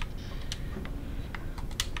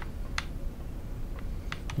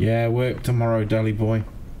 Yeah, work tomorrow, Deli boy.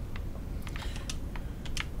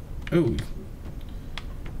 Oh.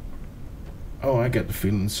 Oh, I get the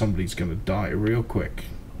feeling somebody's gonna die real quick.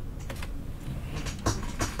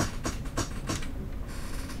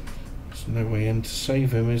 There's no way in to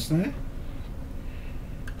save him, is there?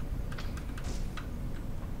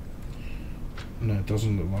 No, it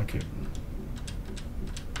doesn't look like it.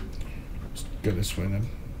 Let's go this way then.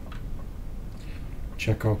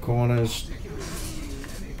 Check our corners.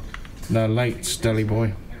 No, late, Deli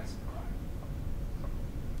boy.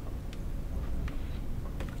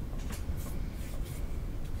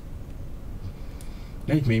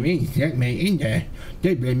 Let me in there.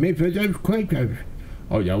 They blame me for those quakers.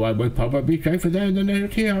 Although I would probably safer there than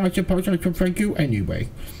out here, I suppose I should thank you anyway.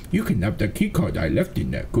 You can have the keycard I left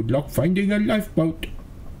in there. Good luck finding a lifeboat.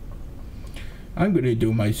 I'm gonna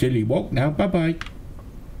do my silly walk now. Bye-bye.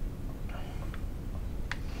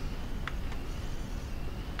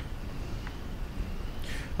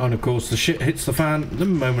 And of course the shit hits the fan the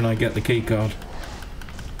moment I get the keycard.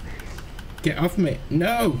 Get off me.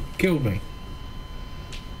 No! Kill me.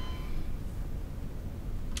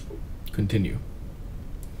 Continue.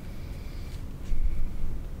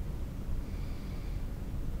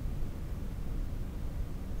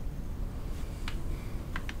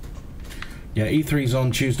 Yeah, E3's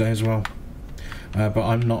on Tuesday as well. But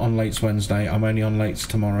I'm not on lates Wednesday. I'm only on lates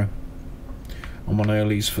tomorrow. I'm on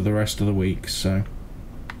earlies for the rest of the week, so...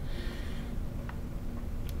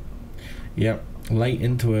 Yep, late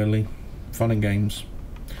into early. Fun and games.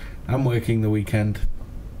 I'm working the weekend.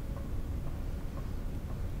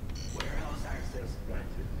 Warehouse access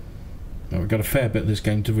granted. Now, we've got a fair bit of this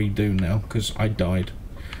game to redo now, because I died.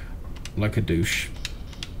 Like a douche.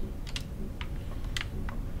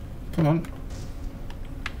 Come on.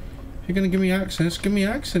 If you're going to give me access, give me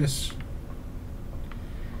access.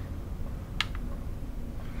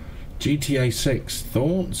 GTA 6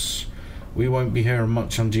 thoughts? We won't be hearing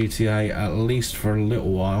much on GTA, at least for a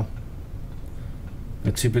little while.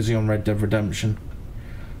 They're too busy on Red Dead Redemption.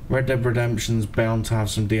 Red Dead Redemption's bound to have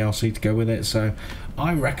some DLC to go with it, so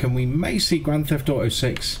I reckon we may see Grand Theft Auto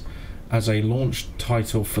 6 as a launch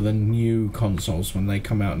title for the new consoles when they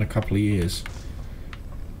come out in a couple of years.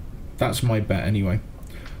 That's my bet anyway.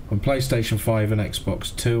 When PlayStation 5 and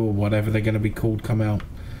Xbox 2 or whatever they're going to be called come out,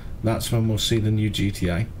 that's when we'll see the new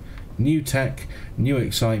GTA. New tech, new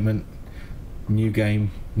excitement, new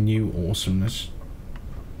game, new awesomeness.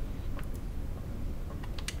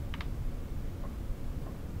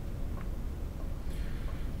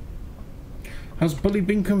 Has Bully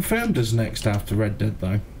been confirmed as next after Red Dead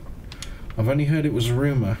though? I've only heard it was a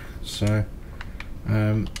rumour, so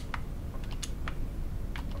okay,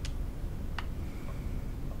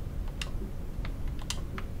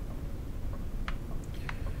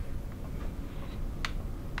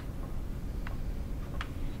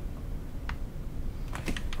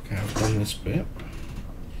 I've done this bit.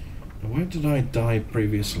 Now, where did I die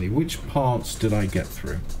previously? Which parts did I get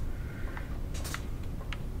through?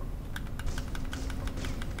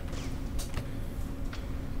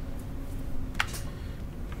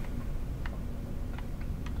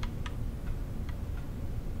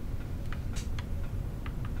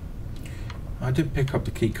 I did pick up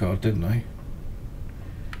the key card, didn't I?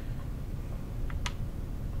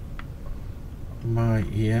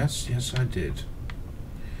 Yes, I did.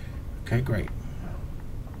 Okay, great.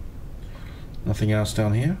 Nothing else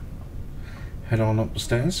down here. Head on up the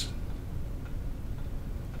stairs.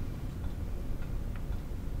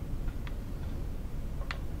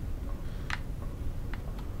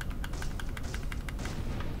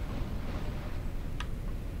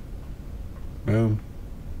 Boom.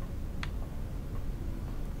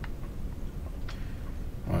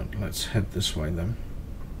 Right, let's head this way then.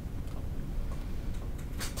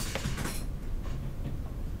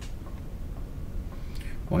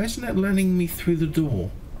 Why isn't it letting me through the door?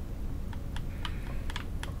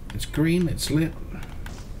 It's green, it's lit.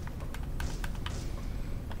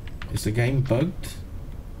 Is the game bugged?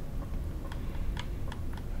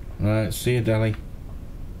 Alright, see you, Delhi.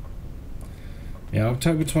 Yeah,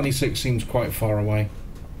 October 26th seems quite far away.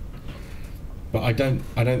 But I don't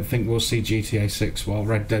think we'll see GTA 6 while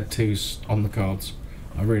Red Dead 2's on the cards.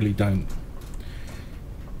 I really don't.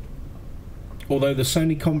 Although the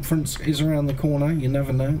Sony conference is around the corner, you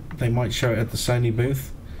never know. They might show it at the Sony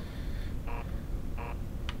booth.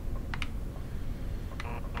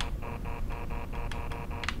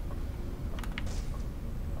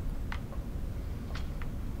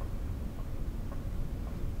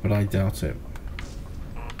 But I doubt it.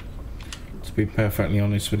 To be perfectly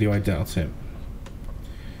honest with you, I doubt it.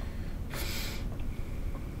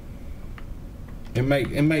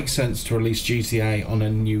 It makes sense to release GTA on a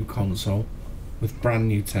new console with brand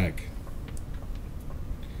new tech.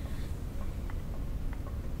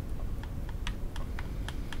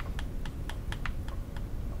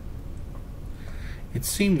 It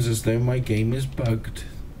seems as though my game is bugged.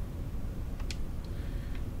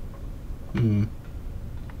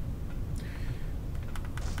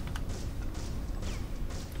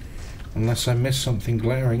 Unless I missed something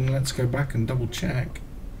glaring, let's go back and double check.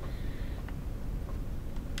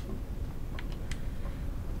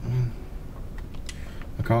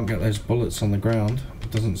 I can't get those bullets on the ground, it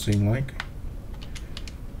doesn't seem like.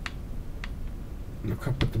 Look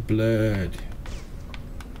blood.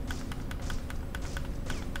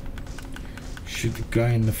 Shoot the guy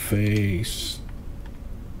in the face.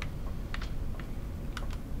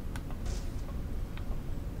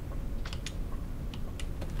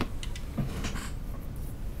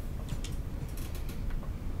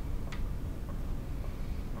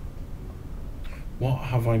 What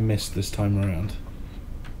have I missed this time around?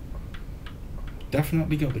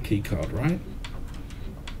 Definitely got the key card, right?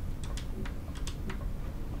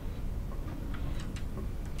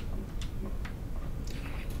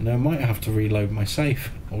 And I might have to reload my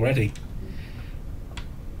safe already.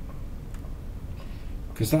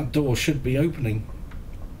 Because that door should be opening.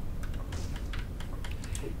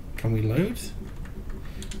 Can we load?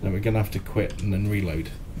 No, we're going to have to quit and then reload.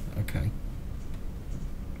 Okay.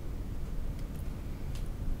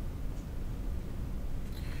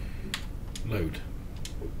 Load.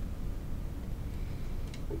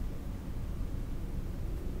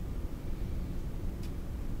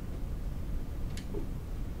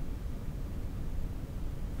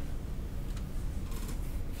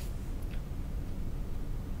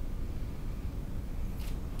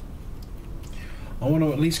 I want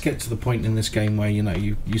to at least get to the point in this game where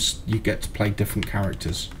you get to play different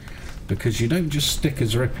characters, because you don't just stick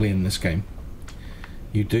as Ripley in this game.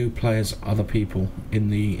 You do play as other people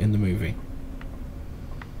in the movie.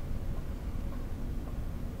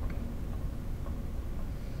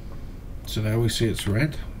 So there we see it's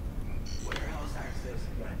red. Warehouse access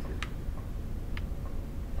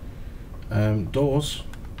granted. Doors.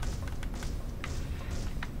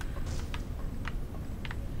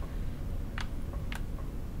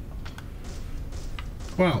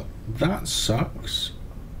 Well, that sucks.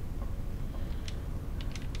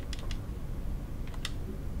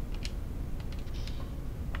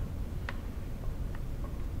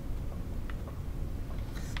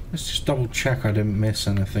 Let's just double check I didn't miss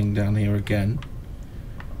anything down here again.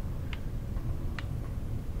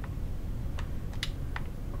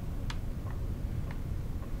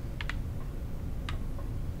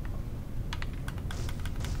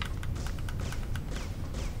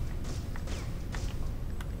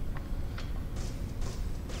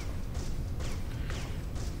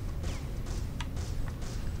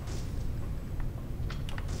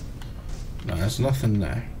 No, there's nothing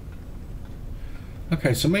there.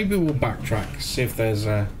 Okay, so maybe we'll backtrack, see if there's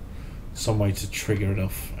some way to trigger it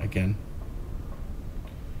off again.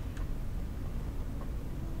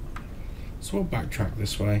 So we'll backtrack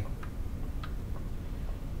this way.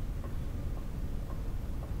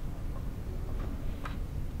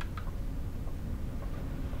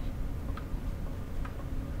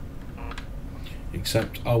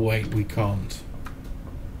 Except, oh wait, we can't.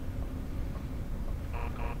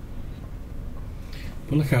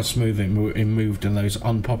 But look how smooth it moved in those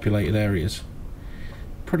unpopulated areas.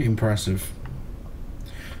 Pretty impressive.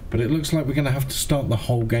 But it looks like we're going to have to start the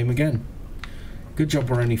whole game again. Good job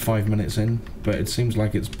we're only 5 minutes in, but it seems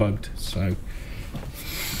like it's bugged, so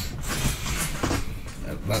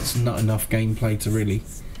that's not enough gameplay to really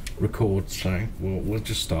record, so we'll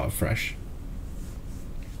just start afresh.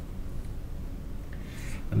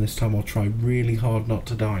 And this time I'll try really hard not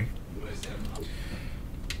to die.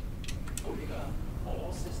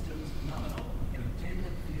 All systems nominal.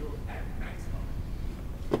 Containment field at maximum.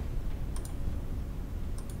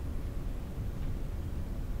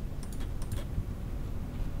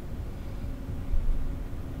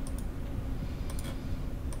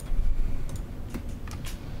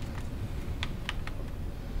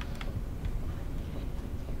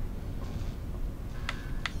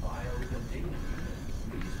 Biocontainment unit.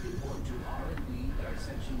 Please report to R&D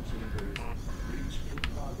dissection chambers. Breach in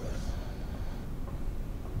progress.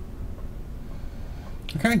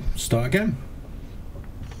 Okay, start again.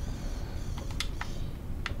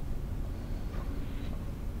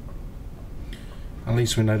 At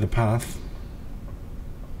least we know the path.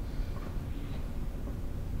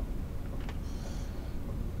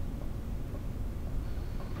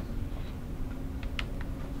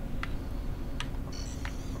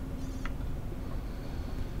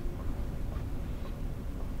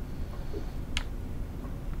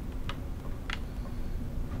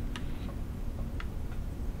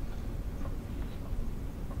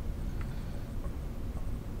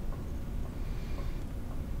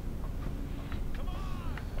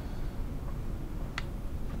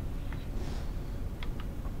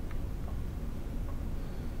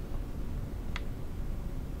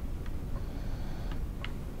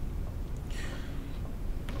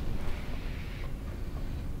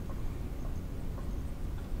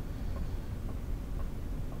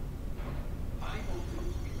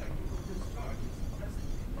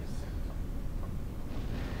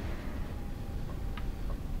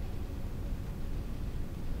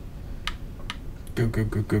 Go, go,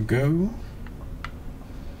 go, go, go.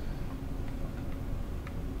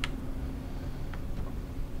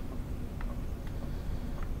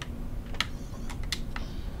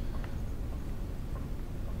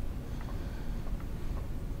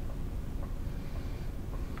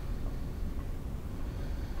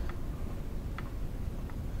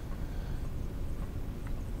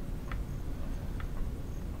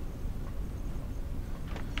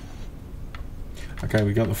 Okay,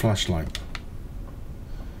 we got the flashlight.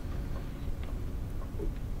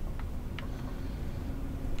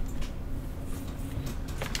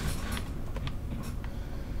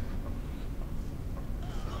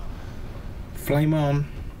 Flame on.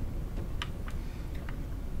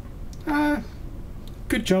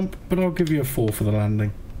 Good jump, but I'll give you a 4 for the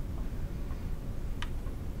landing.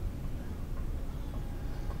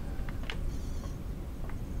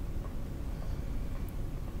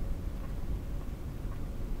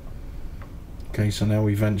 Okay, so now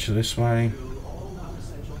we venture this way. Will all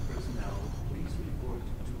non-essential personnel please report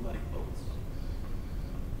to lifeboats?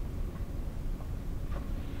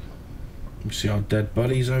 We see our dead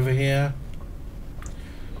buddies over here.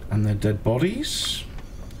 And their dead bodies.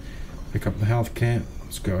 Pick up the health kit.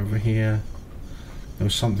 Let's go over here. There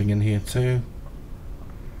was something in here too.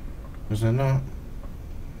 Was there not?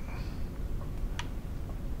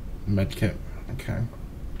 Med kit. Okay.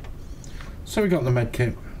 So we got the med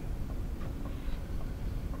kit.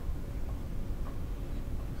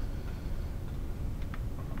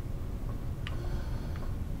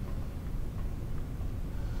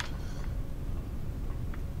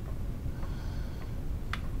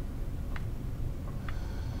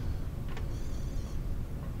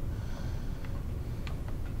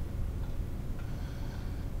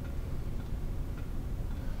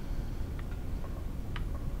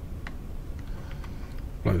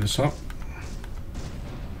 Blow this up.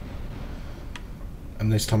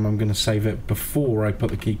 And this time I'm going to save it before I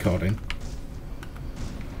put the keycard in.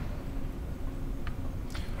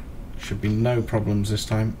 Should be no problems this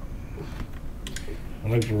time.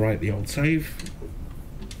 I'll overwrite the old save.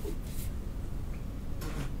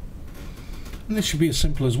 And this should be as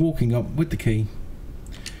simple as walking up with the key.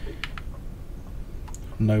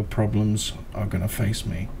 No problems are going to face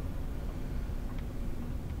me.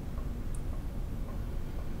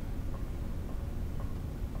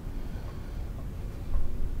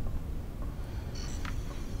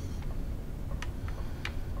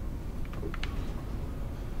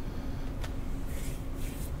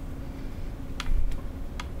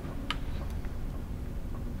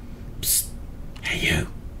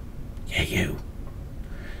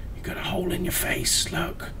 Face,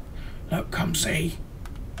 look, come see.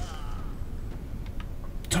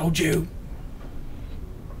 Told you.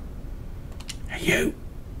 Hey,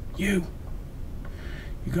 you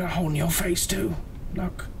got a hole in your face too.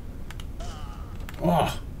 Look.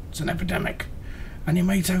 Oh, it's an epidemic. And your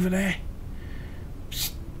mate over there.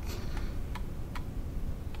 Psst.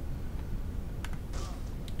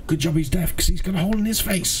 Good job he's deaf, because he's got a hole in his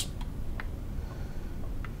face.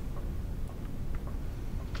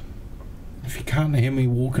 If you can't hear me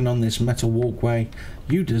walking on this metal walkway,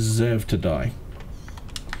 you deserve to die.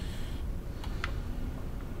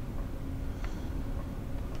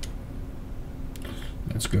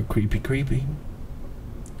 Let's go creepy, creepy.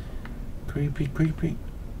 Creepy, creepy.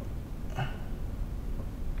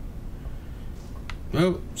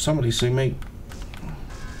 Oh, somebody see me.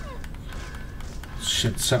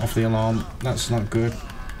 Shit, set off the alarm. That's not good.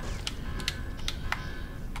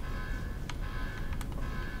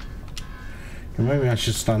 Maybe I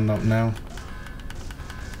should stand up now.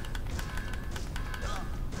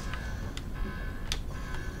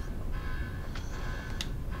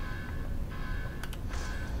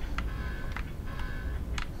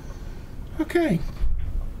 Okay.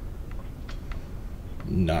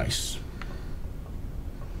 Nice.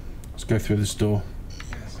 Let's go through this door.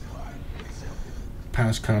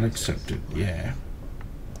 Pass card accepted. Yeah.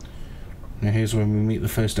 Now here's when we meet the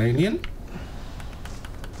first alien.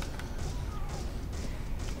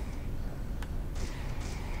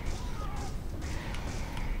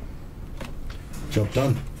 Job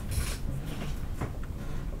done.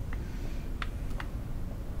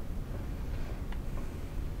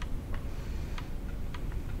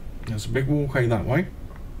 There's a big walkway that way.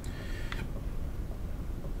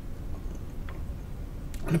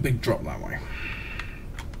 And a big drop that way.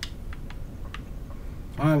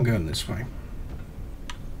 I'm going this way.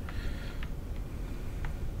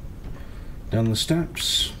 Down the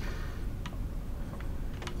steps.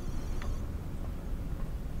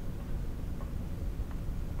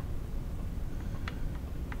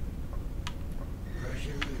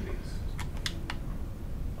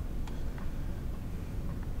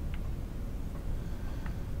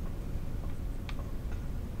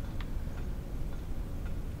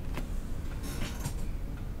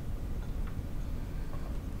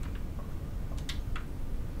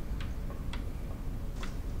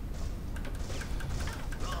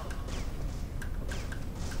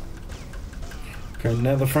 Okay,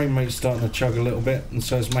 now the frame rate's starting to chug a little bit, and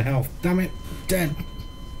so is my health. Damn it! Dead!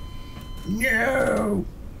 No!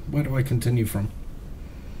 Where do I continue from?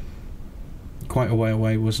 Quite a way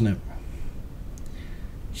away, wasn't it?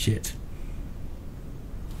 Shit.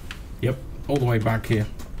 Yep, all the way back here.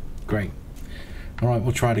 Great. Alright,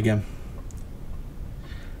 we'll try it again.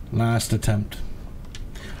 Last attempt.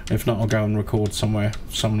 If not, I'll go and record somewhere,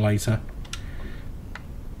 some later.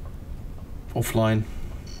 Offline.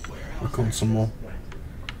 Record some more.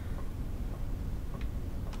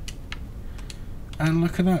 And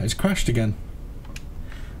look at that, it's crashed again.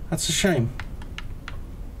 That's a shame.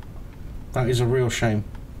 That is a real shame.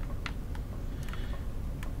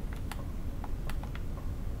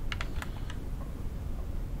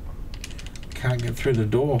 Can't get through the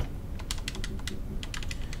door.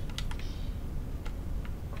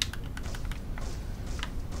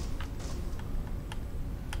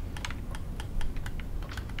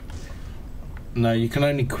 No, you can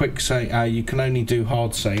only quick save. You can only do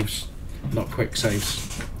hard saves, not quick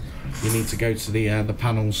saves. You need to go to the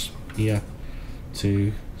panels here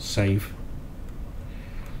to save.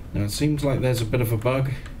 Now it seems like there's a bit of a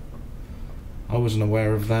bug. I wasn't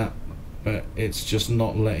aware of that, but it's just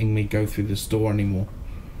not letting me go through this door anymore.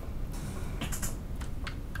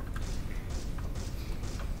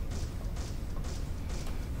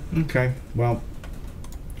 Okay, well,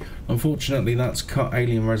 unfortunately that's cut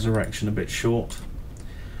Alien Resurrection a bit short.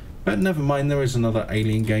 But never mind, there is another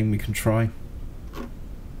Alien game we can try.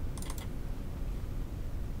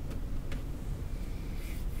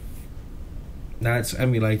 Now it's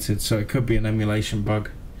emulated, so it could be an emulation bug.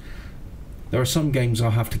 There are some games I'll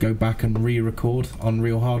have to go back and re-record on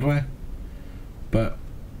real hardware, but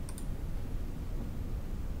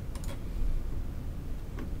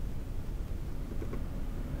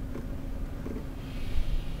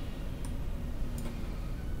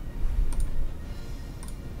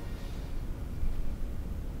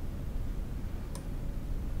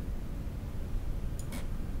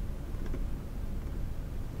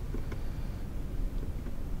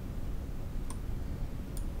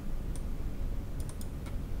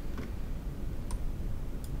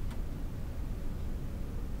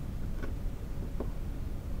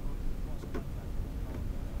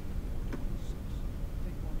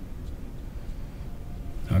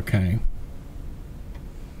okay.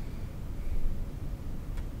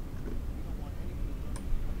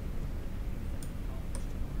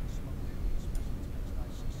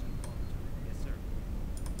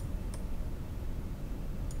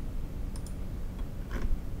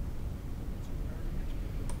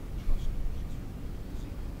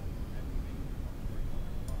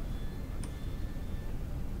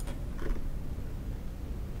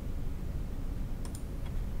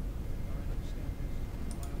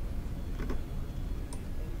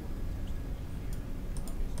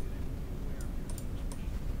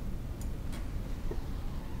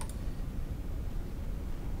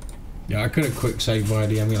 Yeah, I could have quick saved via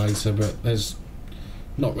the emulator, but there's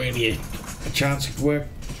not really a chance it could work.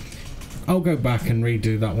 I'll go back and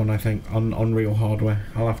redo that one, I think, on real hardware.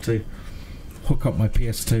 I'll have to hook up my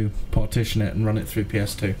PS2, partition it, and run it through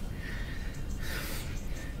PS2.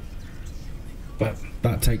 But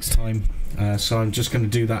that takes time, so I'm just going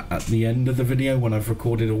to do that at the end of the video when I've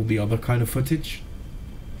recorded all the other kind of footage.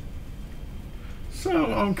 So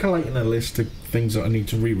I'm collating a list of things that I need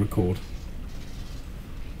to re-record.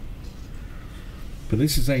 But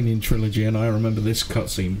this is Alien Trilogy, and I remember this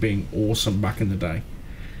cutscene being awesome back in the day.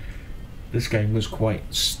 This game was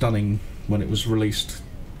quite stunning when it was released.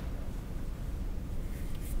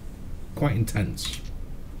 Quite intense.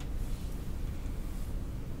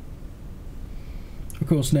 Of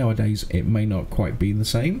course, nowadays it may not quite be the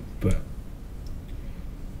same, but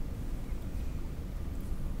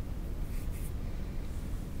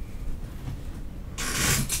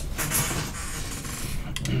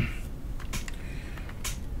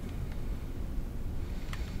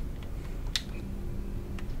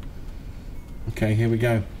okay, here we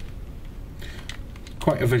go.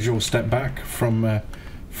 Quite a visual step back from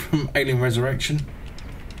Alien Resurrection.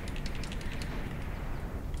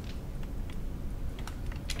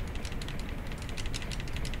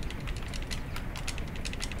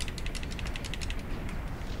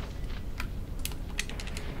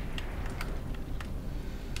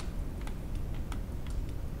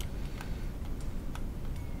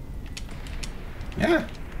 Yeah.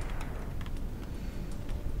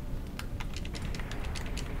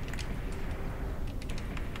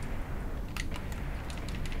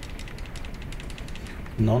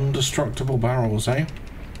 Non-destructible barrels, eh?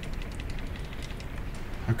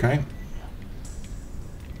 Okay.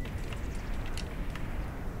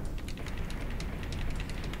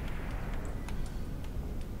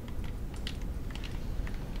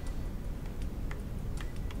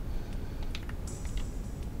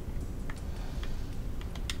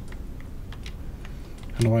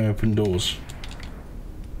 How do I open doors?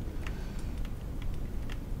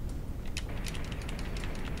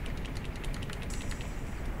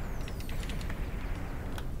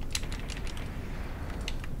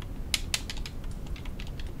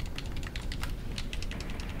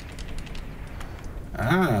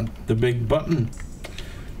 Ah, the big button.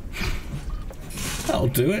 That'll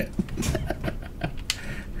do it.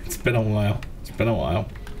 It's been a while. It's been a while.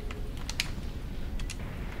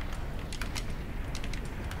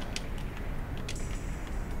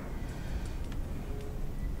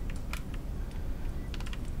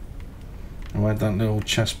 Where'd that little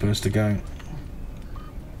chest burster go?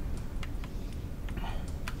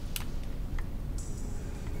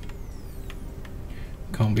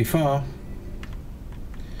 Can't be far.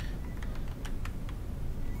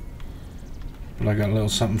 But I got a little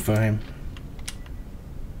something for him.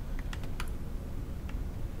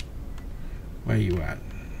 Where you at?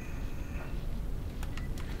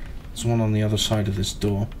 There's one on the other side of this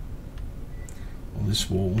door. Or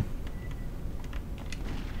this wall.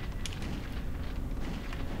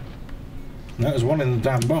 No, there's one in the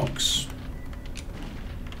damn box.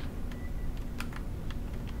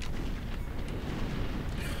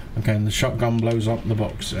 Okay, and the shotgun blows up the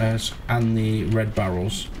box and the red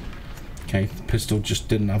barrels. Okay, the pistol just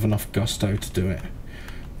didn't have enough gusto to do it.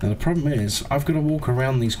 Now the problem is, I've got to walk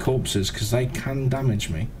around these corpses because they can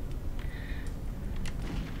damage me.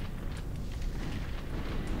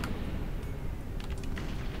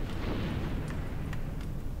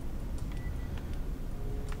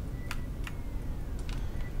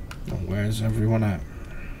 Oh, where's everyone at?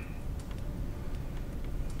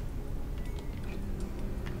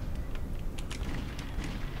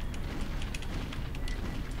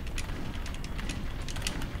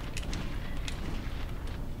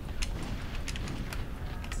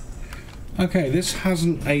 Okay, this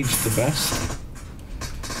hasn't aged the best.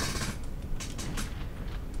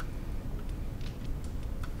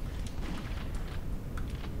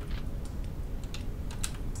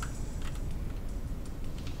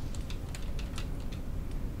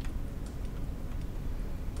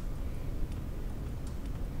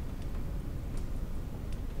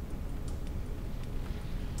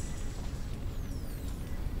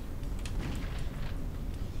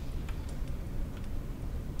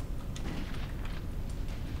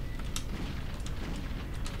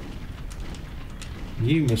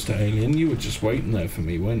 You, Mr. Alien, you were just waiting there for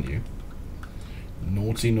me, weren't you?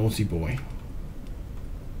 Naughty, naughty boy.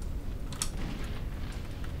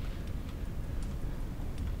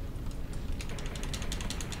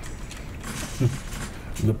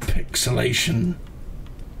 The pixelation.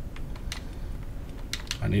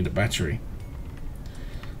 I need a battery.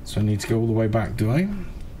 So I need to go all the way back, do I?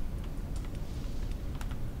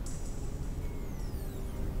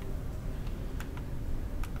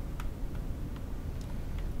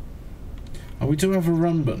 Oh, we do have a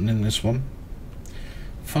run button in this one.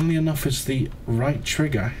 Funnily enough, it's the right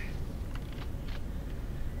trigger.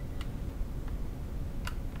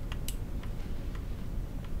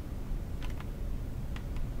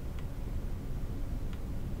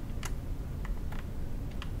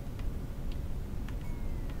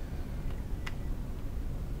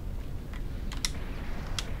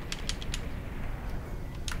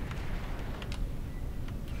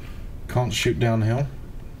 Can't shoot downhill.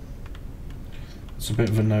 It's a bit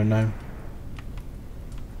of a no-no.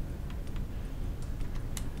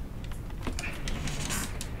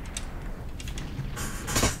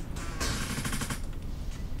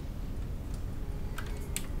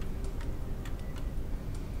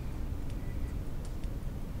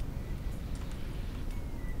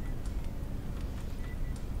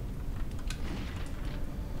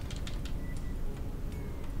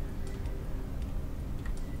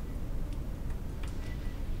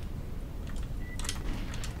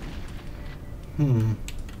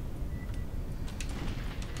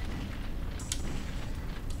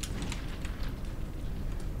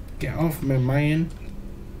 Get off me, man.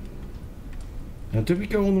 Now, did we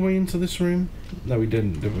go all the way into this room? No, we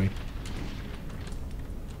didn't, did we?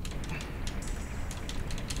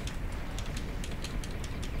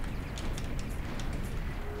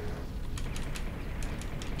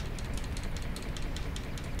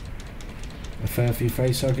 A fair few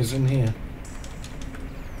facehuggers in here.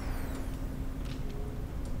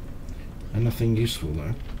 And nothing useful,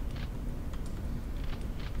 though.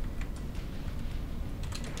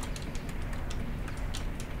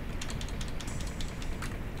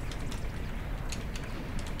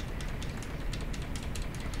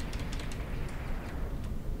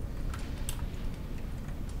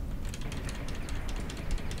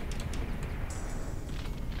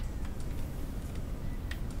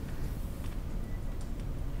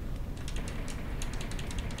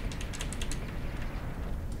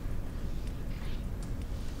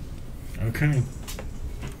 Okay.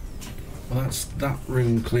 Well, that's that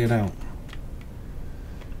room cleared out.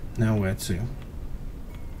 Now where to?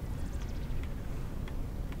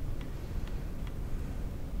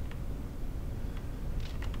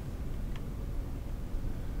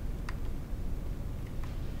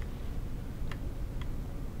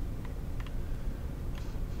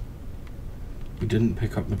 We didn't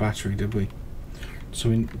pick up the battery, did we? So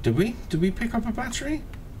did we? Did we pick up a battery?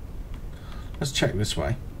 Let's check this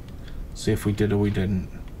way. See if we did or we didn't.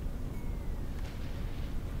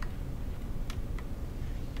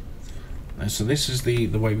 So this is the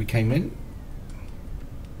way we came in.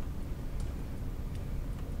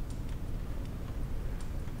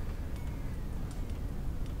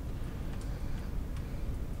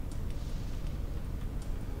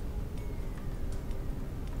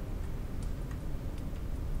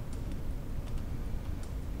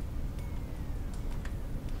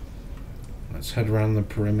 Let's head around the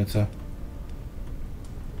perimeter.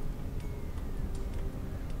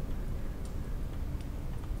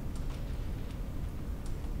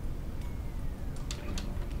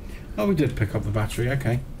 Oh, we did pick up the battery,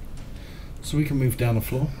 okay. So we can move down the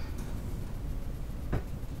floor.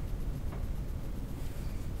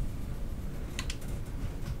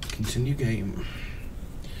 Continue game.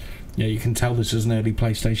 Yeah, you can tell this is an early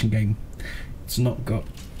PlayStation game. It's not got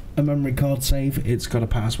a memory card save, it's got a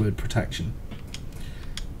password protection.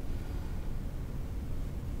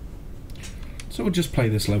 So we'll just play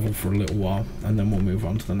this level for a little while and then we'll move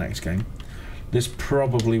on to the next game. This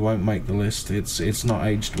probably won't make the list, it's not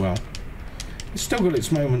aged well. It's still got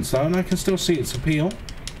its moments though, and I can still see its appeal.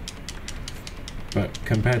 But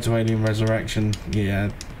compared to Alien Resurrection, yeah,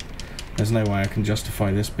 there's no way I can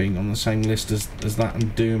justify this being on the same list as that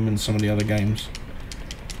and Doom and some of the other games.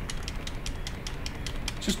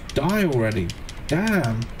 Just die already.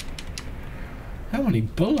 Damn. How many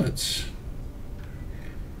bullets?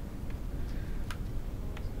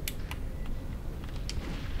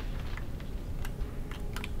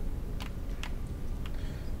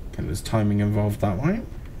 Okay, there's timing involved that way.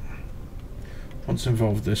 What's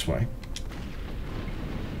involved this way?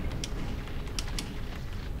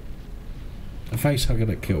 A face hugger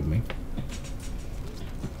that killed me.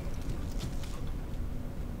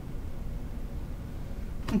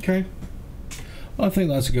 Okay. Well, I think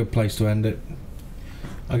that's a good place to end it.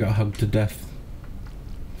 I got hugged to death.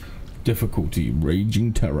 Difficulty,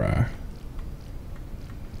 raging terror.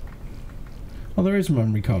 Oh, there is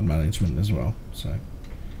memory card management as well, so...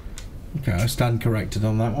 Okay, I stand corrected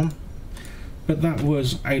on that one. But that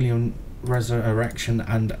was Alien Resurrection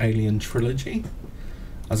and Alien Trilogy.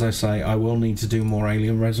 As I say, I will need to do more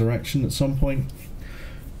Alien Resurrection at some point,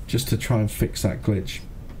 just to try and fix that glitch.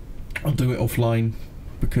 I'll do it offline,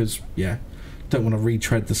 because, yeah, don't want to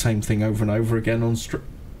retread the same thing over and over again on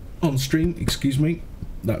stream. Excuse me.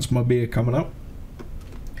 That's my beer coming up.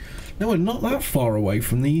 Now, we're not that far away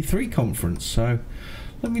from the E3 conference, so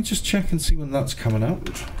let me just check and see when that's coming up.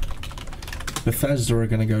 Bethesda are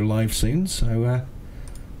going to go live soon, so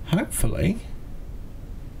hopefully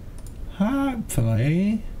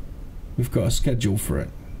we've got a schedule for it.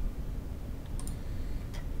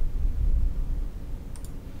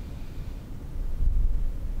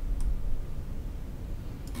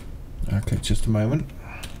 Okay, just a moment.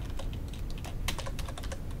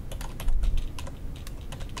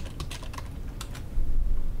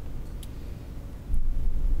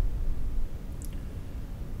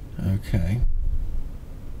 Okay.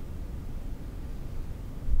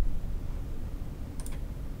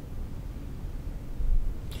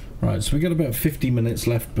 Right, so we got about 50 minutes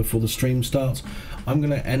left before the stream starts. I'm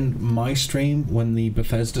going to end my stream when the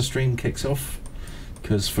Bethesda stream kicks off,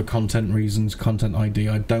 because for content reasons, content ID,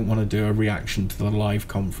 I don't want to do a reaction to the live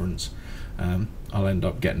conference. I'll end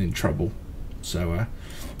up getting in trouble. So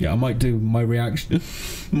yeah, I might do my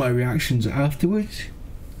reactions afterwards.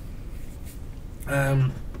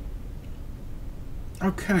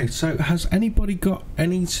 Okay, so has anybody got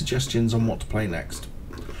any suggestions on what to play next?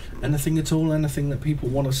 Anything at all? Anything that people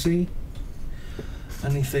want to see?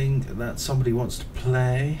 Anything that somebody wants to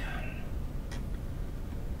play?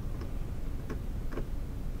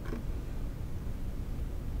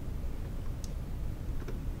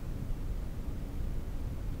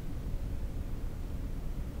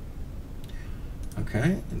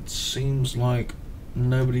 Okay, it seems like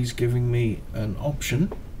nobody's giving me an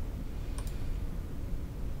option.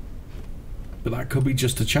 But that could be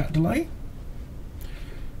just a chat delay.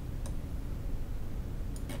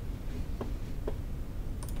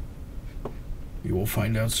 You will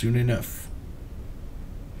find out soon enough.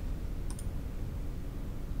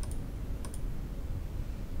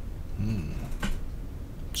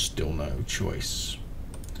 Still no choice. choice.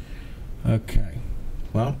 Okay,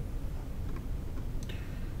 well,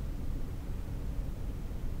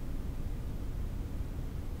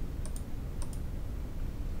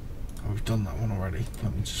 we've done that one already.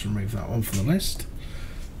 Let me just remove that one from the list.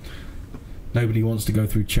 Nobody wants to go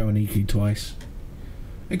through Choaniki twice,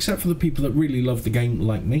 except for the people that really love the game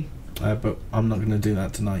like me. But I'm not going to do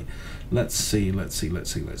that tonight. Let's see. Let's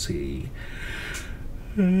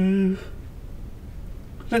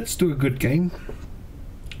do a good game.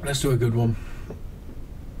 Let's do a good one.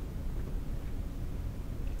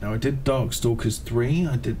 Now I did Darkstalkers 3.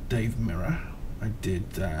 I did Dave Mirror. I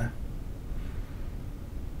did a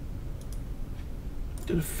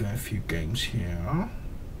fair few games here.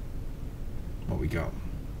 What we got?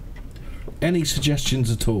 Any suggestions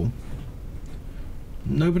at all?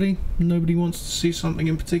 Nobody wants to see something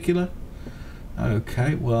in particular?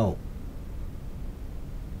 Okay, well,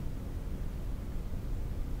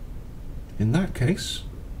 in that case,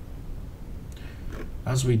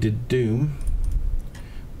 as we did Doom,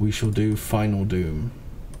 we shall do Final Doom.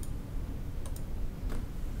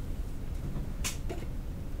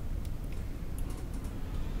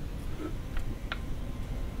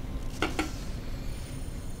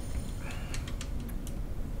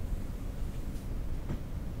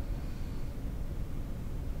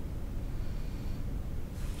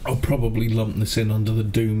 I'll probably lump this in under the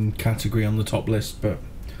Doom category on the top list, but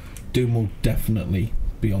Doom will definitely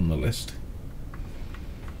be on the list.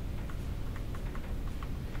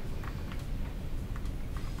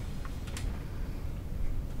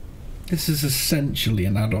 This is essentially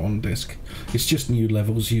an add-on disc. It's just new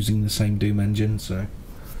levels using the same Doom engine, so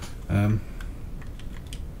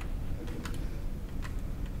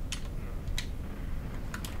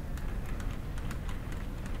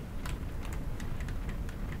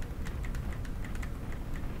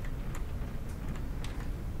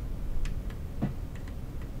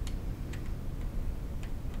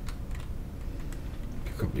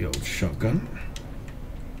pick up the old shotgun.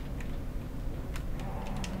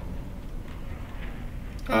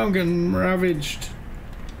 I'm getting ravaged.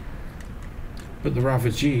 But the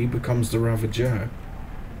Ravagee becomes the Ravager.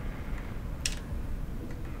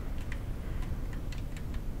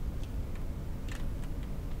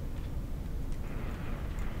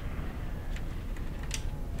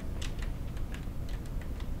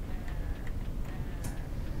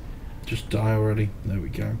 Just die already. There we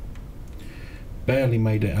go. Barely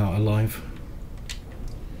made it out alive.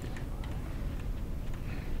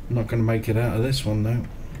 Not going to make it out of this one though.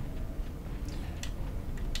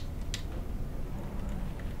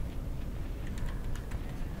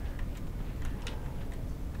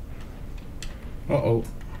 Uh-oh.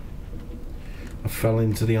 I fell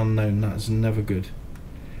into the unknown. That's never good.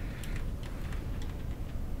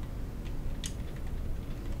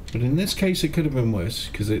 But in this case it could have been worse,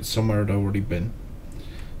 because it's somewhere I'd already been.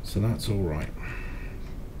 So that's alright.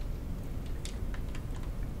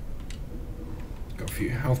 Got a few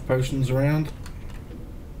health potions around.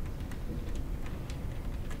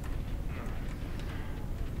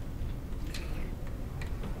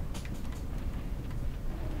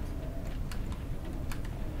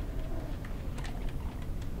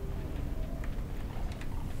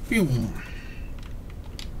 Phew.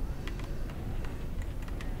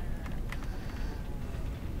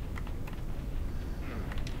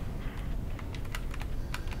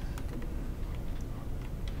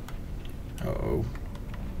 Uh-oh.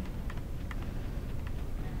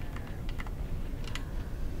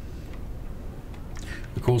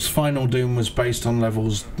 Of course, Final Doom was based on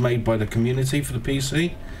levels made by the community for the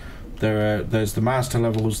PC. There's the master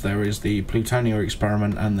levels, there is the Plutonia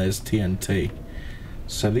experiment, and there's TNT.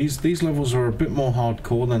 So these levels are a bit more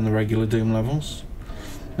hardcore than the regular Doom levels.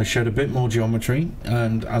 They showed a bit more geometry,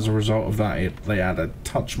 and as a result of that, they had a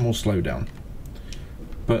touch more slowdown.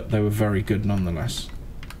 But they were very good nonetheless.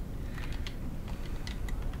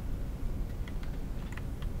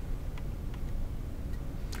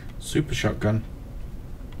 Super shotgun.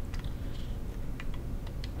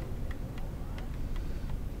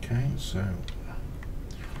 Okay, so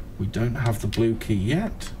we don't have the blue key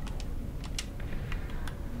yet.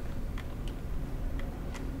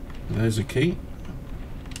 There's a key.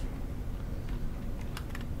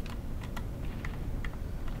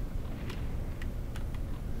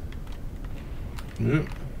 Yep.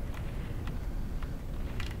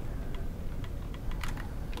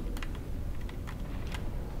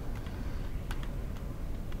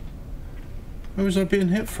 Where was I being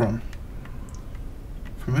hit from?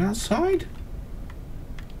 From outside?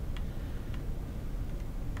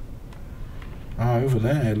 Ah, over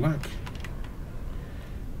there, look.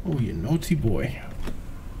 Oh, you naughty boy.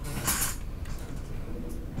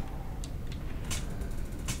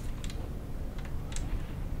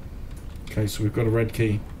 Okay, so we've got a red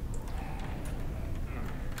key.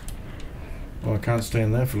 Oh, I can't stay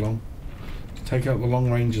in there for long. Let's take out the long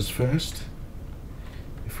ranges first,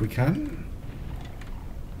 if we can.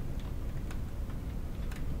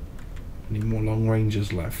 Any more long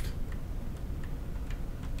ranges left?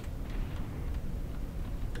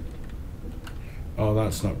 Oh,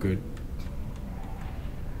 that's not good.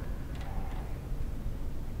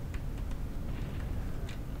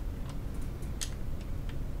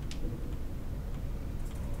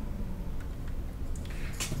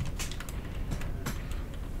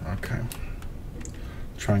 Okay.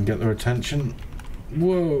 Try and get their attention.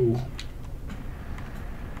 Whoa.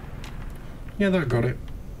 Yeah, that got it.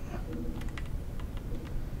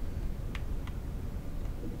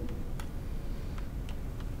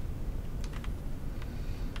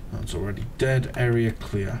 That's already dead. Area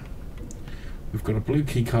clear. We've got a blue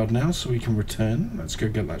key card now, so we can return. Let's go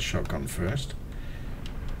get that shotgun first.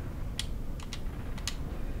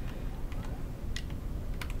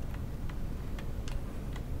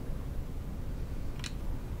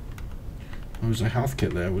 There was a health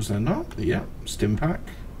kit there, was there not? Yeah, stim pack.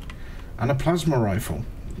 And a plasma rifle.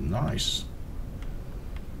 Nice.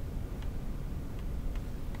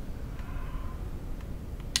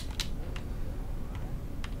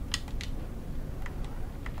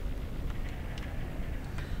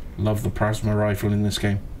 Love the plasma rifle in this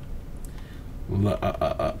game.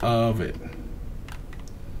 Love it.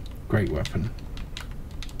 Great weapon.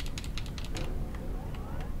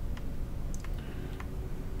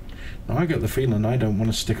 Now I get the feeling I don't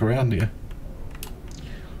want to stick around here.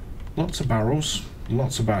 Lots of barrels,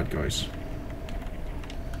 lots of bad guys.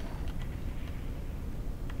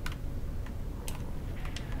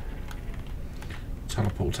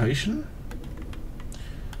 Teleportation.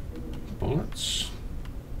 Bullets.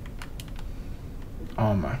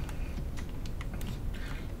 Armor.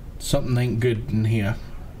 Something ain't good in here.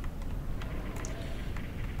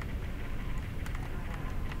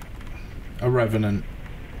 A revenant.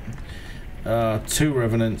 2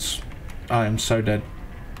 revenants. I am so dead.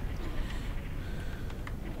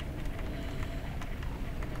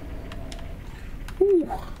 Ooh.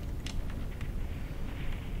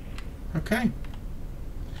 Okay.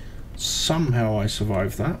 Somehow I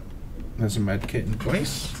survived that. There's a med kit in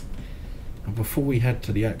place. And before we head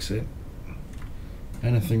to the exit,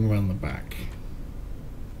 anything around the back?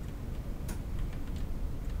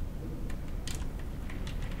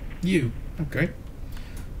 You. Okay.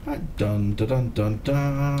 Dun dun dun dun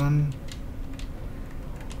dun.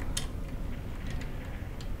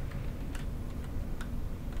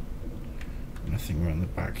 Nothing around the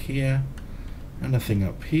back here. Anything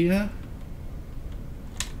up here?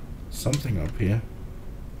 Something up here.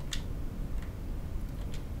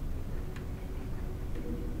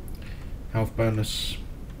 Health bonus.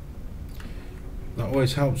 That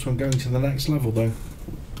always helps when going to the next level though.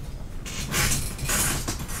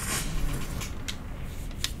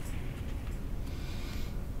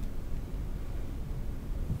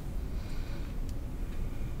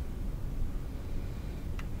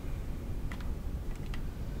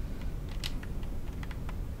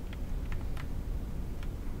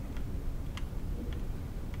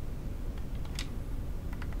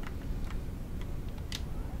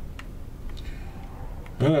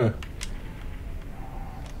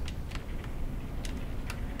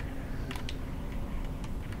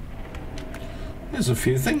 There's a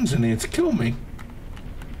few things in here to kill me.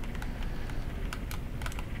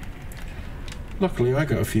 Luckily I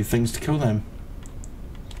got a few things to kill them.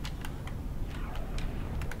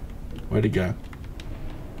 Where'd he go?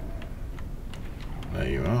 There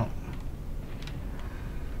you are.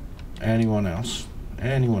 Anyone else?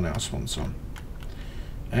 Anyone else want some?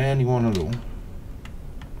 Anyone at all?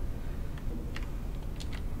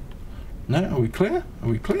 No? Are we clear? Are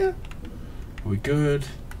we clear? Are we good?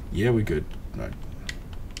 Yeah, we're good. Right.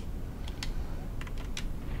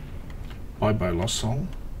 Bye bye, lost soul.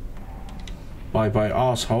 Bye bye,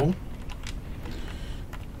 arsehole.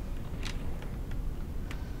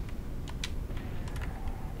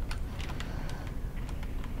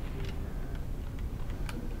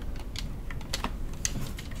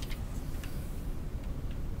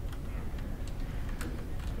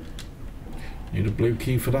 Need a blue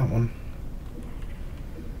key for that one.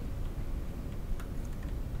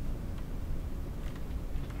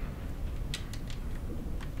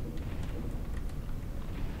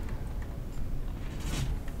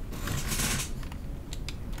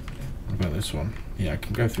 This one. Yeah, I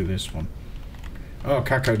can go through this one. Oh,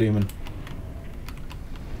 Caco Demon.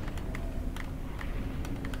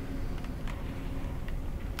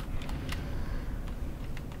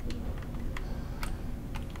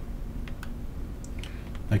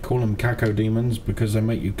 They call them caco demons because they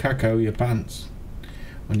make you caco your pants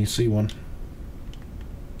when you see one.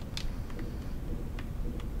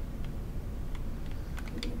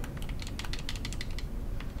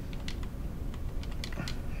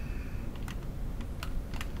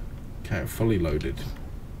 Okay, fully loaded.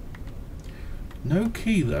 No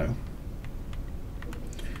key though.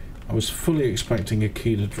 I was fully expecting a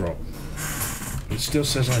key to drop. It still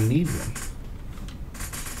says I need one.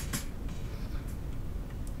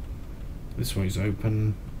 This way's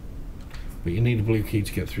open, but you need a blue key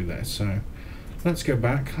to get through there. So let's go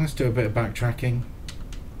back. Let's do a bit of backtracking.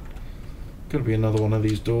 Gotta be another one of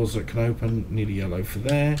these doors that can open. Need a yellow for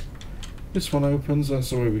there. This one opens. That's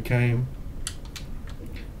the way we came.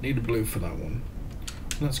 Need a blue for that one.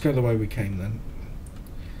 Let's go the way we came then.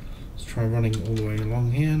 Let's try running all the way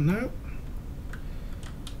along here. No.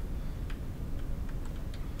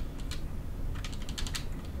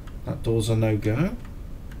 That door's a no-go.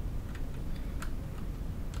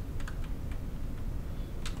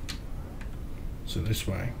 So this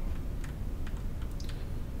way.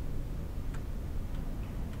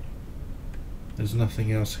 There's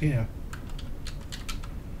nothing else here.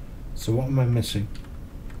 So what am I missing?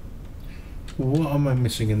 What am I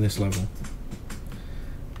missing in this level?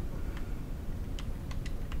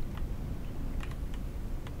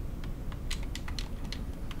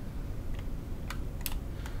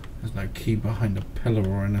 There's no key behind a pillar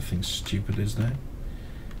or anything stupid, is there?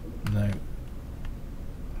 No.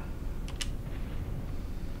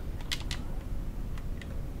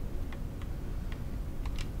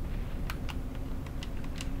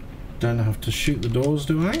 Don't have to shoot the doors,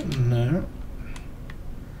 do I? No.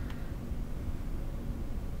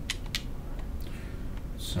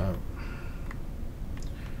 So,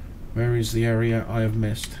 where is the area I have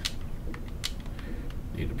missed?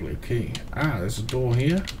 Need a blue key. Ah, there's a door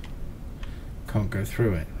here. Can't go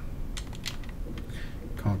through it.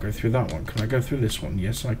 Can't go through that one. Can I go through this one?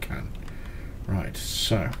 Yes, I can. Right,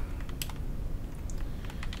 so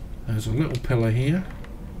there's a little pillar here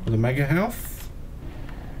with a mega health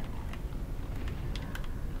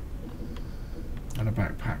and a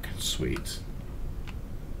backpack. Sweet.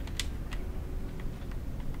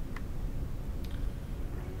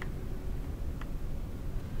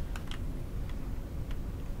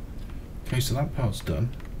 Okay, so that part's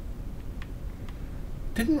done.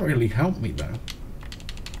 Didn't really help me though.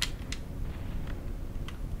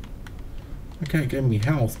 Okay, it gave me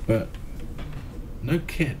health, but no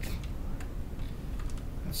kit.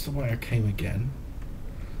 That's the way I came again.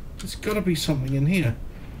 There's got to be something in here.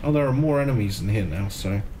 Oh, there are more enemies in here now,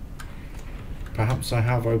 so perhaps I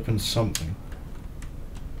have opened something.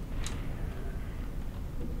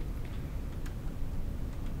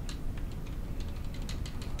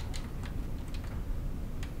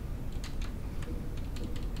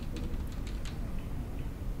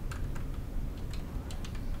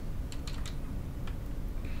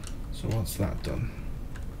 So what's that done?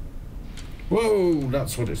 Whoa,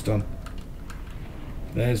 that's what it's done.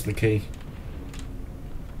 There's the key.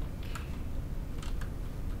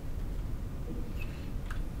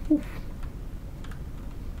 Oof.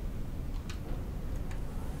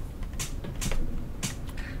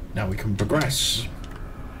 Now we can progress.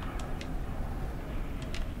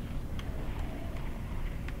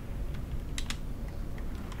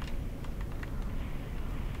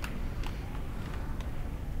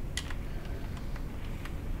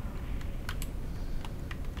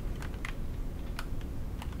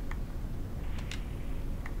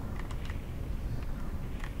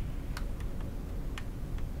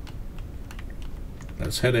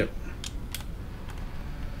 Let's hit it.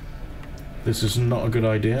 This is not a good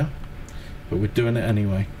idea, but we're doing it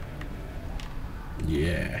anyway.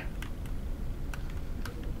 Yeah.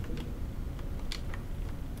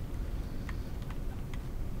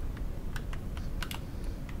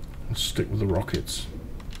 Let's stick with the rockets.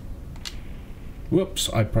 Whoops,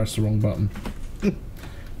 I pressed the wrong button.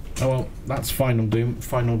 Oh well, that's Final Doom.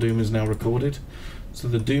 Final Doom is now recorded. So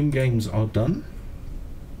the Doom games are done.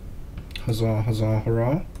 Huzzah, huzzah,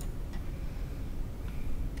 hurrah.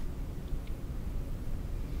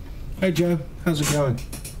 Hey Joe, how's it going?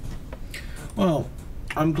 Well,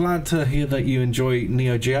 I'm glad to hear that you enjoy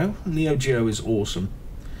Neo Geo. Neo Geo is awesome.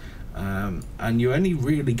 And you only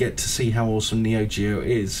really get to see how awesome Neo Geo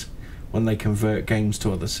is when they convert games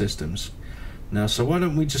to other systems. Now, so why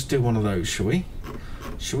don't we just do one of those, shall we?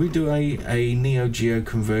 Shall we do a Neo Geo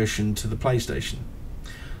conversion to the PlayStation?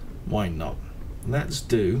 Why not? Let's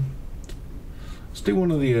do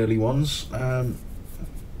one of the early ones.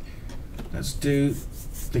 Let's do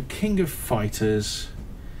the King of Fighters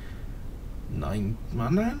No,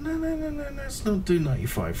 let's not do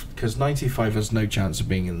 95, because 95 has no chance of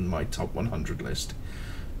being in my top 100 list.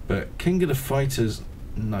 But King of the Fighters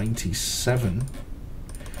 97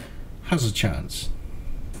 has a chance.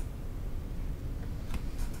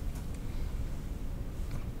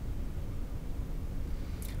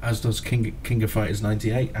 As does King of Fighters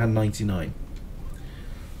 98 and 99.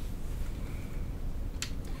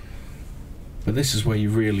 But this is where you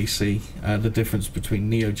really see the difference between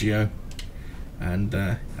Neo Geo and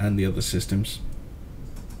the other systems.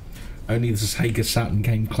 Only the Sega Saturn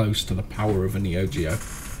came close to the power of a Neo Geo.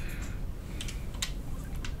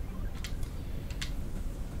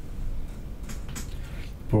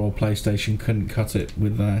 Poor old PlayStation couldn't cut it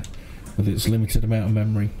with its limited amount of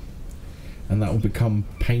memory, and that will become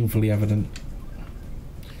painfully evident.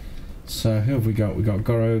 So who have we got? We got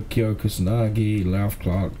Goro, Kyo Kusanagi, Laugh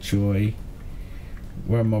Clark, Choi.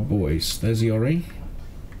 Where are my boys? There's Yori.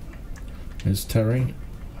 There's Terry.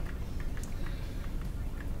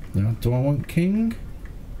 Now, do I want King?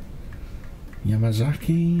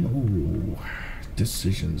 Yamazaki? Ooh,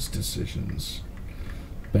 decisions.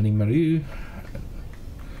 Benny Maru.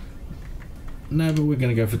 No, but we're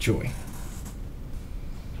going to go for Choi.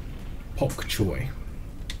 Pok Choi.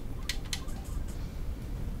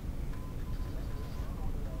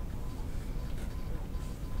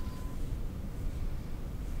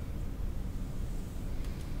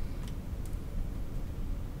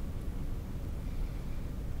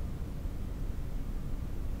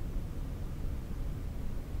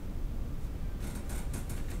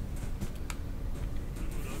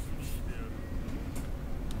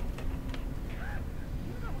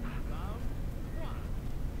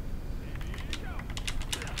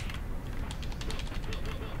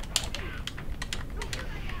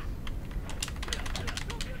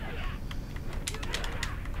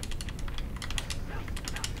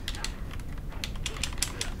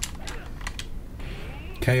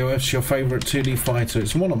 KOF's your favourite 2D fighter?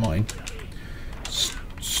 It's one of mine.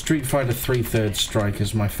 Street Fighter 3/3 Strike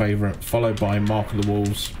is my favourite, followed by Mark of the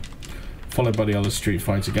Wolves, followed by the other Street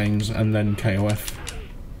Fighter games, and then KOF.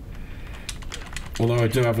 Although I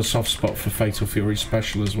do have a soft spot for Fatal Fury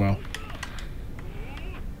Special as well.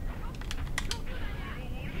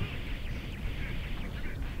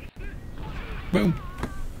 Boom.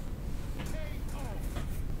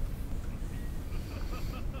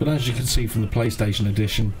 But as you can see from the PlayStation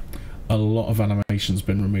edition, a lot of animation's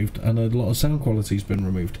been removed and a lot of sound quality's been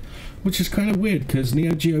removed, which is kind of weird because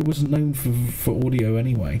Neo Geo wasn't known for audio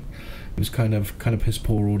anyway. It was kind of piss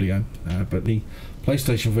poor audio, but the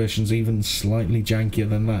PlayStation version's even slightly jankier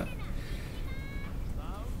than that.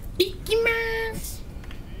 Ikimasu!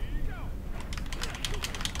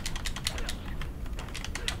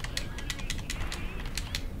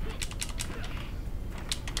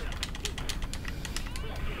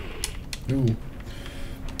 Ooh.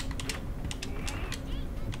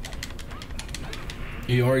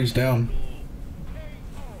 Iori's down.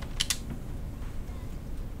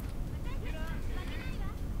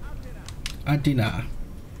 Adina.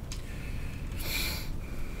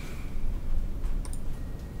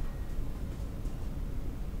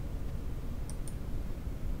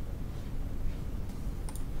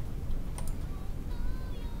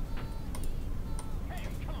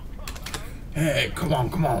 Hey, come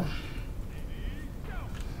on.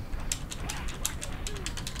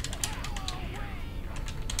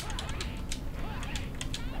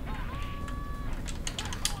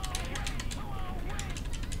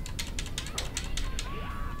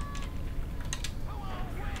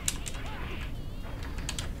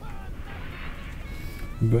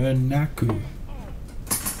 Bernaku.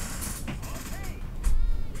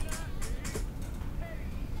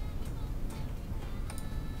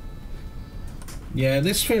 Yeah,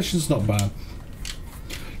 this version's not bad.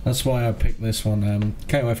 That's why I picked this one.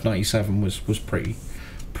 KOF 97 was pretty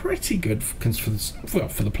good for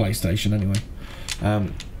the PlayStation anyway.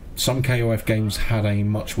 Some KOF games had a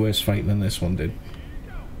much worse fate than this one did.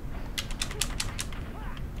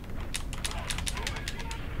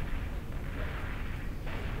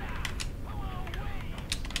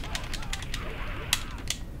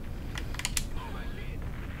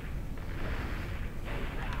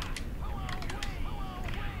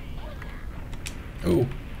 Oh.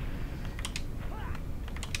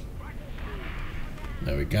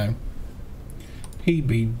 There we go. He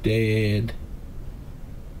be dead.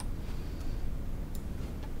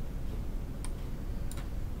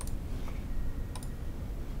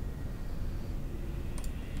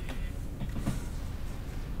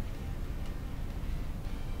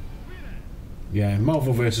 Yeah,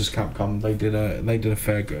 Marvel versus Capcom. They did a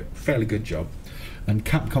fairly good job, and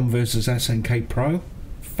Capcom versus SNK Pro,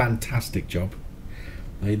 fantastic job.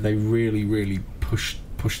 They really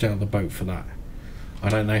pushed out the boat for that. I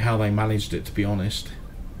don't know how they managed it, to be honest.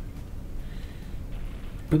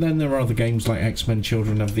 But then there are other games like X-Men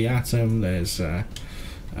Children of the Atom, there's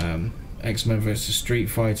X-Men vs Street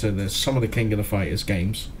Fighter, there's some of the King of the Fighters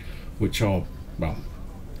games, which are, well,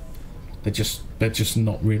 they're just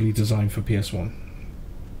not really designed for PS1.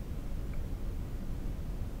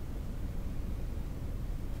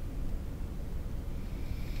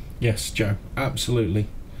 Yes, Joe, absolutely.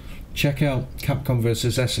 Check out Capcom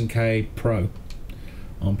vs SNK Pro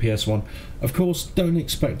on PS1. Of course, don't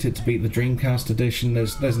expect it to beat the Dreamcast edition.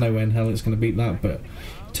 There's no way in hell it's going to beat that, but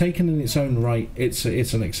taken in its own right, it's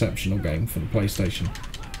an exceptional game for the PlayStation.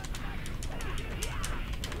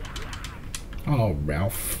 Oh,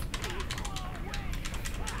 Ralph.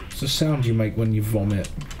 It's the sound you make when you vomit.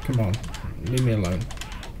 Come on, leave me alone.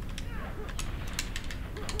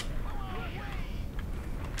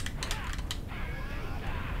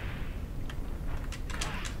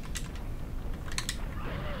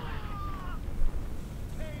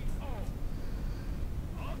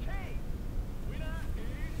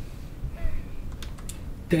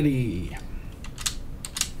 Steady.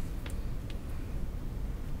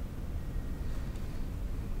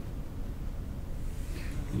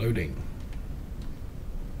 Loading.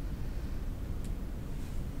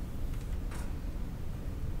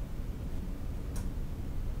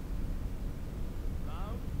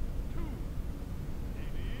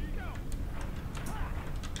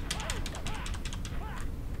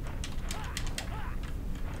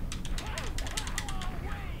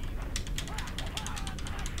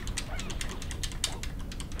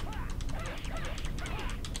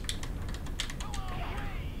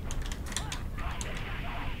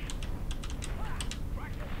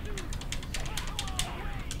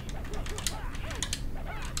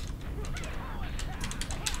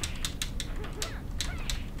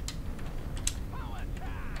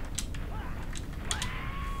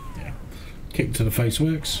 Kick to the face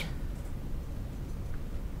works.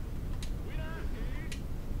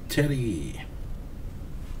 Teddy.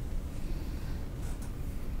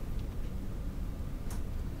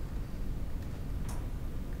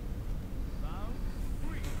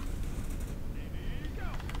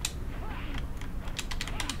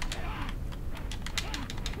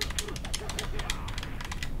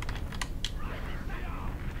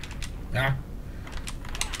 Ah.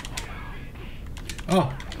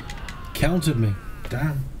 Oh. Countered me.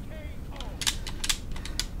 Damn.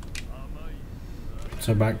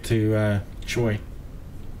 So back to Choi.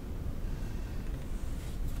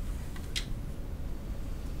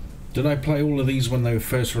 Did I play all of these when they were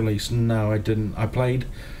first released? No, I didn't. I played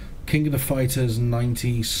King of the Fighters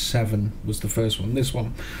 97 was the first one. This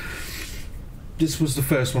was the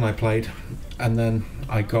first one I played, and then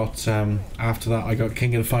I got after that I got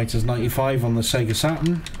King of the Fighters 95 on the Sega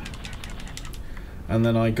Saturn. And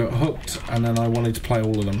then I got hooked, and then I wanted to play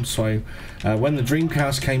all of them. So when the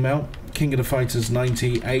Dreamcast came out, King of the Fighters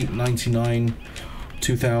 98, 99,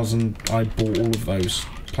 2000, I bought all of those.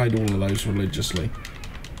 Played all of those religiously.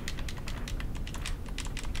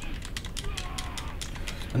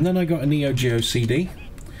 And then I got a Neo Geo CD,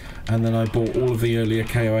 and then I bought all of the earlier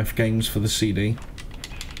KOF games for the CD.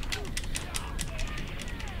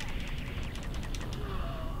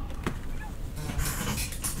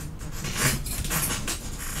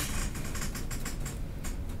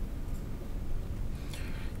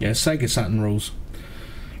 Yeah, Sega Saturn rules.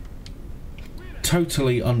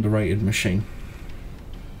 Totally underrated machine.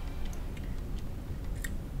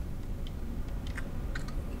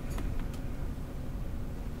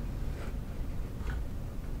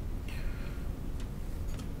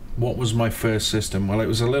 What was my first system? Well, it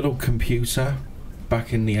was a little computer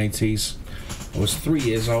back in the 80s. I was 3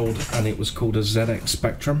 years old, and it was called a ZX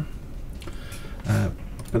Spectrum.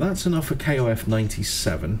 But that's enough for KOF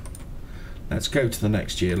 97. Let's go to the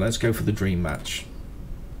next year. Let's go for the Dream Match.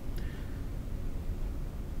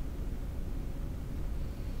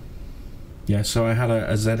 Yeah, so I had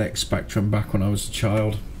a ZX Spectrum back when I was a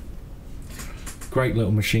child. Great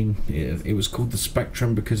little machine. It was called the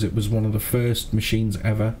Spectrum because it was one of the first machines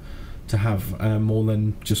ever to have more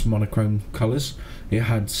than just monochrome colours. It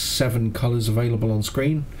had 7 colours available on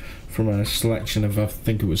screen from a selection of, I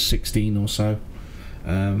think it was 16 or so.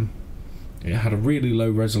 It had a really low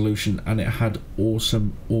resolution, and it had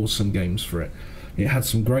awesome games for it. It had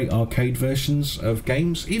some great arcade versions of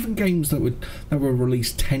games, even games that were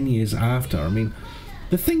released 10 years after. I mean,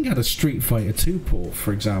 the thing had a Street Fighter 2 port,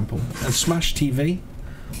 for example, and Smash TV.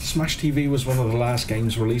 Smash TV was one of the last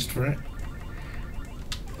games released for it.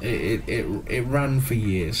 It ran for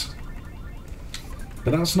years.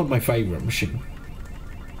 But that's not my favourite machine.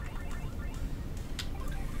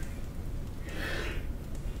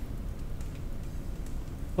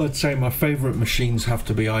 I'd say my favourite machines have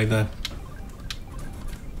to be either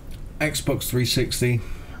Xbox 360,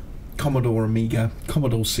 Commodore Amiga,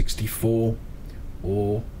 Commodore 64,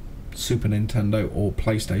 or Super Nintendo or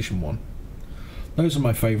PlayStation 1. Those are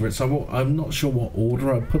my favourites. I'm not sure what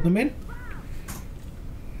order I'd put them in.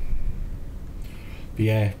 But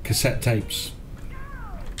yeah, cassette tapes.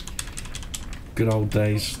 Good old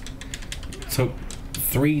days. It took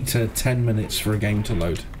 3 to 10 minutes for a game to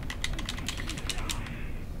load.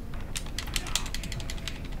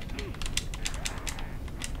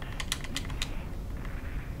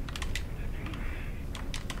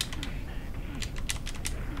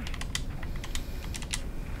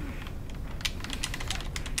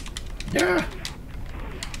 Yeah.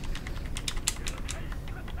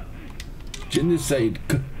 Genocide.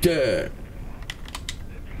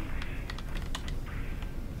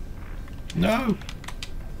 No.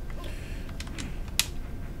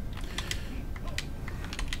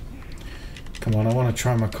 Come on, I want to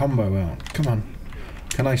try my combo out. Come on.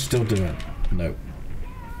 Can I still do it? No.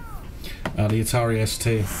 The Atari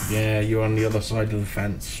ST. Yeah, you're on the other side of the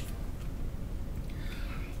fence.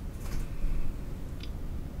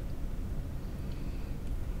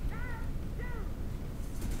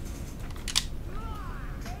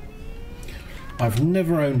 I've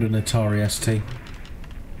never owned an Atari ST.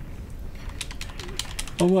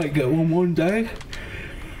 I might get one day.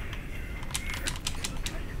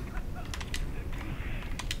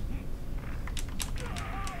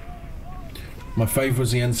 My favourite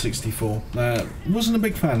was the N64. Wasn't a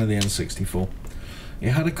big fan of the N64. It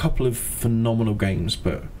had a couple of phenomenal games,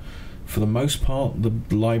 but for the most part, the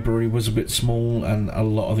library was a bit small and a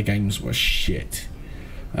lot of the games were shit.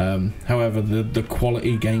 However, the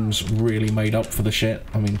quality games really made up for the shit.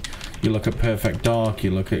 I mean, you look at Perfect Dark,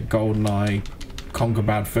 you look at GoldenEye, Conquer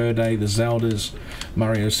Bad Fur Day, the Zeldas,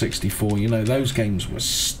 Mario 64, you know, those games were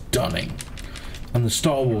stunning. And the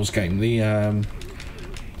Star Wars game,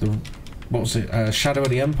 what was it, Shadow of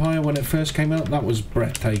the Empire, when it first came out, that was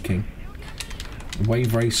breathtaking.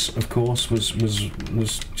 Wave Race, of course, was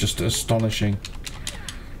just astonishing.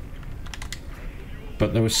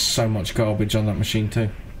 But there was so much garbage on that machine too.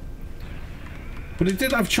 But it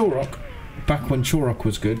did have Chorok, back when Chorok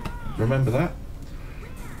was good. Remember that?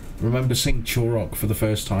 Remember seeing Chorok for the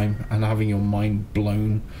first time and having your mind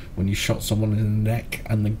blown when you shot someone in the neck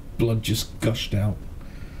and the blood just gushed out.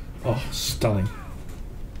 Oh, stunning.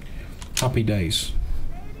 Happy days.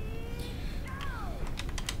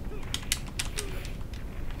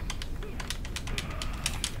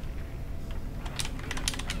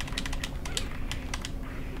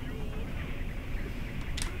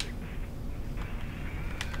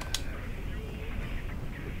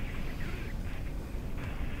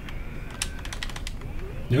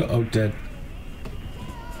 Oh, dead.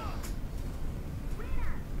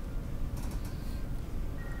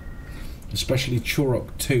 Especially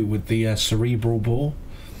Chorok 2 with the cerebral ball.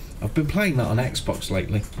 I've been playing that on Xbox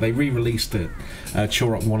lately. They re-released it,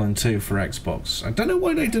 Chorok 1 and 2 for Xbox. I don't know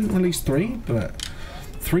why they didn't release 3, but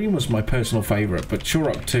 3 was my personal favourite, but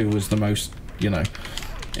Chorok 2 was the most, you know,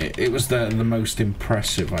 it was the most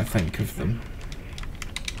impressive, I think, of them.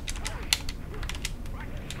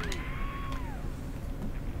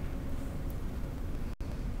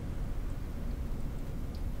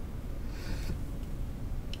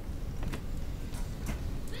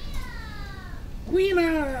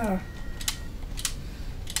 Wiener!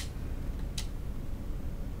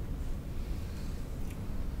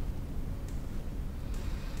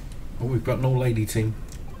 Oh, we've got an all-lady team.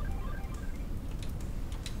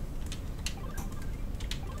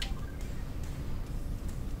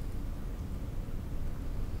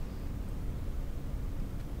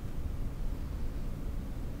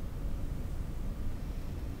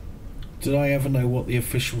 Did I ever know what the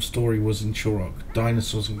official story was in Chorok?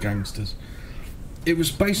 Dinosaurs and Gangsters. It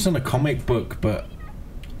was based on a comic book, but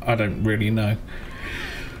I don't really know.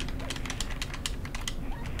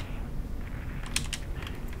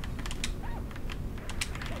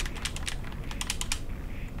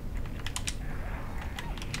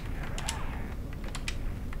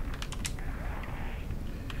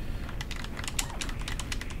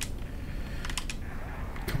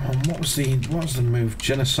 Come on, what was the move?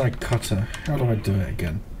 Genocide Cutter. How do I do it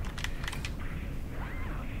again?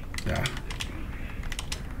 Yeah.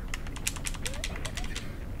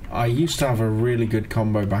 I used to have a really good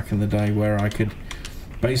combo back in the day where I could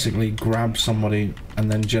basically grab somebody and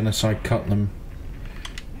then genocide cut them.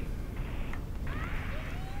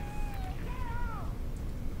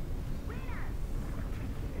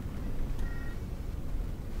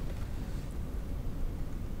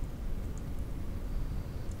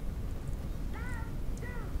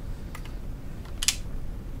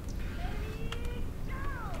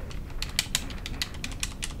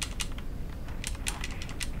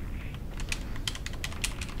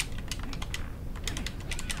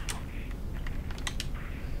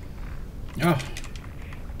 Oh.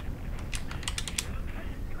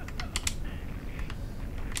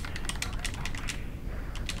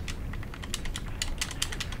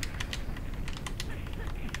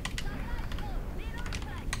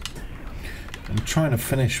 I'm trying to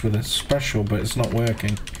finish with a special, but it's not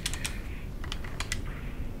working.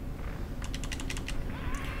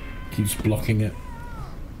 Keeps blocking it.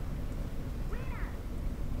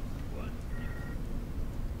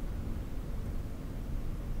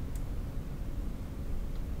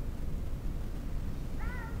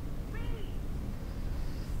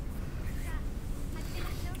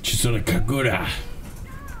 Chisora Kagura.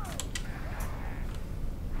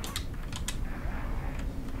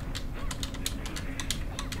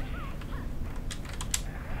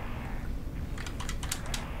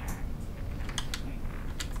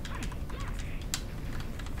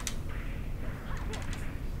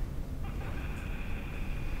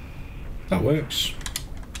 That works.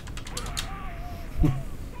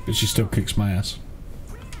 But she still kicks my ass.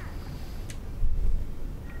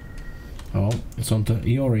 Oh, it's on to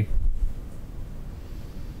Iori.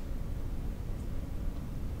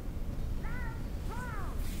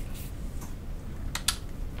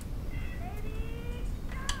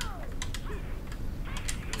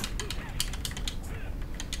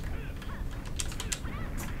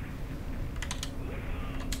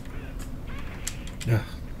 Yeah.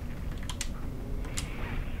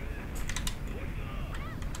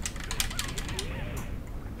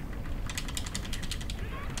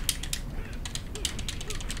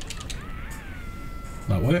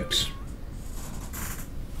 That works.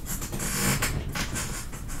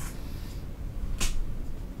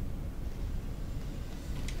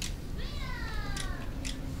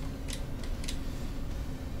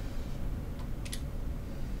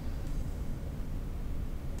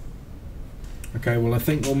 Okay, well I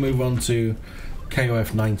think we'll move on to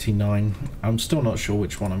KOF 99. I'm still not sure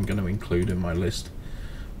which one I'm going to include in my list,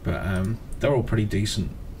 but they're all pretty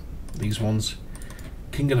decent, these ones.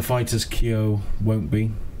 King of the Fighters Kyo won't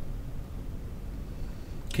be.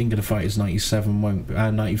 King of the Fighters 97 won't be.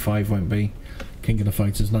 95 won't be. King of the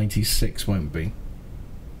Fighters 96 won't be.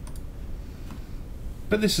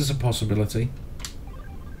 But this is a possibility.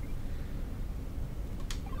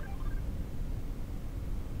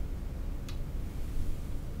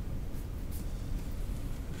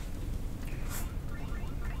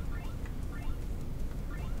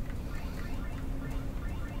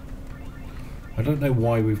 I don't know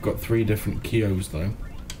why we've got 3 different Kyos though.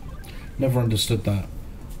 Never understood that.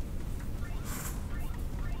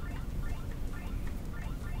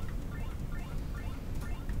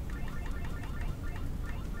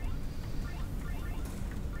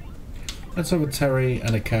 Let's have a Terry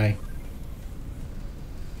and a K.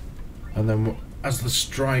 And then as the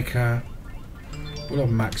striker, we'll have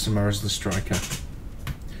Maxima as the striker.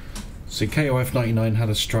 So KOF 99 had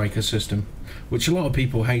a striker system, which a lot of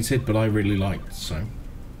people hated, but I really liked, so.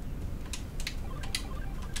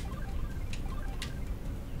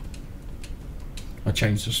 I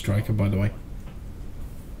changed the striker, by the way.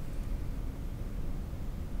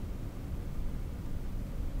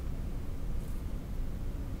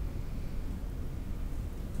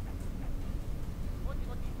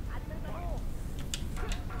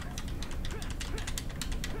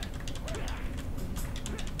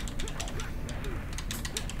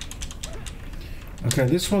 Okay,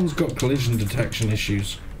 this one's got collision detection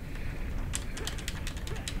issues.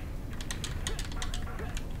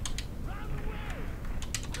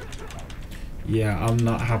 Yeah, I'm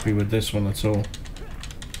not happy with this one at all.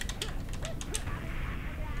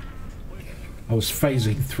 I was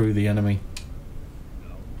phasing through the enemy.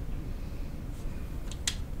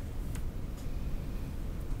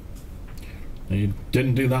 You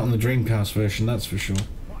didn't do that on the Dreamcast version, that's for sure.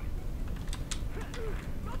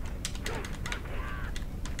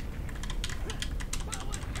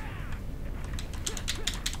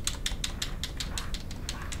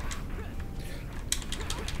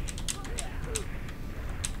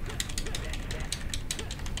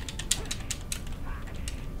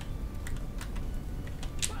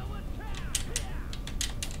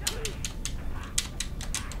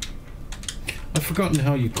 forgotten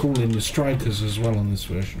how you call in your strikers as well on this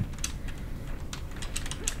version.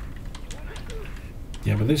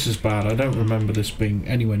 Yeah, but this is bad. I don't remember this being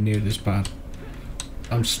anywhere near this bad.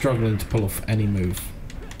 I'm struggling to pull off any move.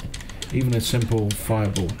 Even a simple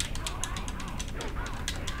fireball.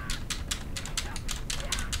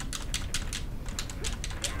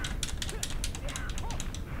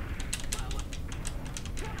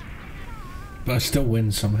 But I still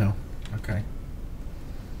win somehow. Okay.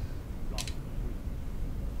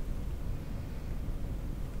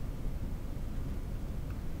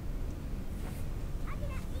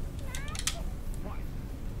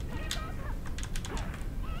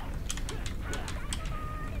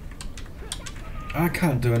 I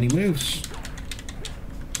can't do any moves.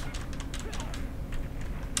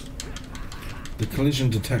 The collision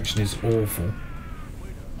detection is awful.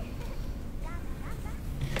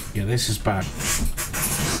 Yeah, this is bad. In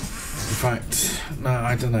fact, no,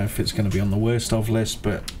 I don't know if it's going to be on the worst of list,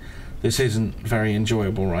 but this isn't very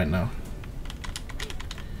enjoyable right now.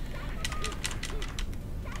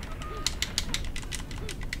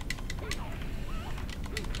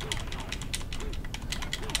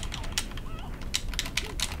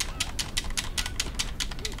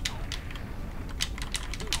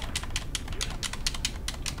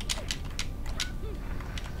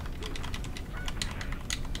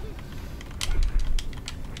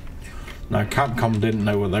 No, Capcom didn't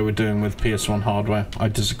know what they were doing with PS1 hardware. I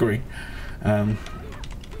disagree.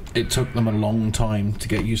 It took them a long time to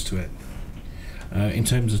get used to it. In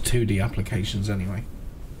terms of 2D applications anyway.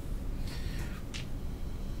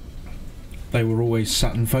 They were always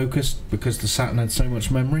Saturn focused because the Saturn had so much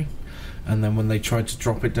memory, and then when they tried to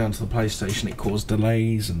drop it down to the PlayStation it caused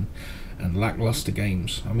delays and lackluster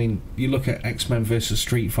games. I mean, you look at X-Men vs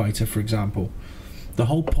Street Fighter for example. The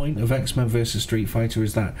whole point of X-Men vs Street Fighter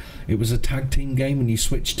is that it was a tag team game and you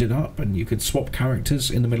switched it up and you could swap characters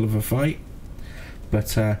in the middle of a fight.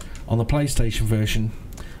 But on the PlayStation version,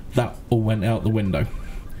 that all went out the window.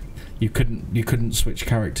 You couldn't switch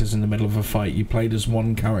characters in the middle of a fight. You played as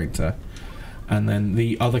one character, and then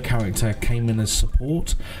the other character came in as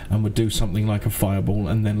support and would do something like a fireball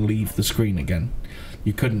and then leave the screen again.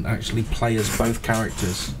 You couldn't actually play as both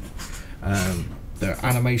characters. The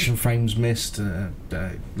animation frames missed,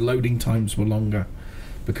 loading times were longer,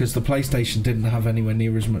 because the PlayStation didn't have anywhere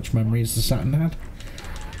near as much memory as the Saturn had,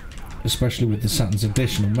 especially with the Saturn's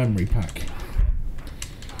additional memory pack.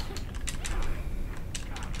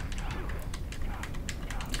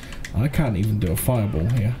 I can't even do a fireball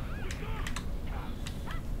here.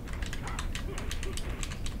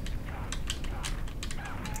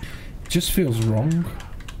 It just feels wrong.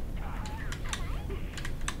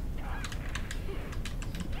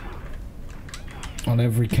 On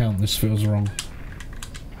every count, this feels wrong.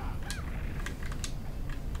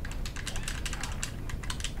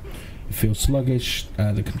 It feels sluggish.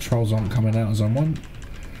 The controls aren't coming out as I want.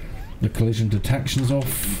 The collision detection's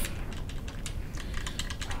off.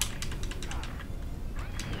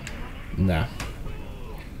 Nah.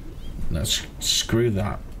 No, screw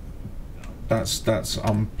that. That's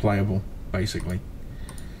unplayable, basically.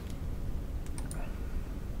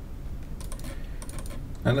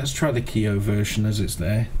 Now let's try the Kyo version as it's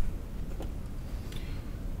there.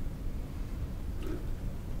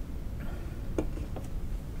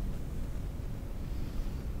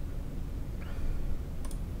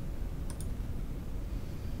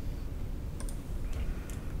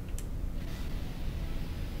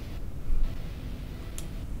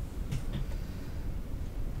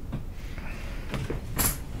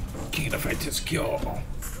 King of Fighters Kyo.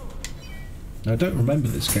 I don't remember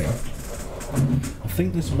this game. I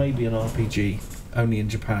think this may be an RPG, only in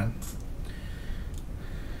Japan.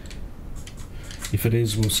 If it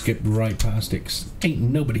is, we'll skip right past it, 'cause ain't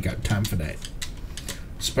nobody got time for that.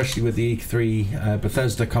 Especially with the E3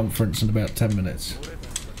 Bethesda conference in about 10 minutes.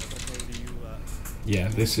 Yeah,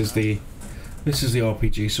 this is the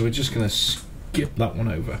RPG, so we're just gonna skip that one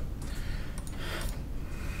over.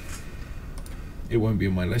 It won't be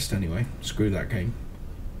on my list anyway. Screw that game.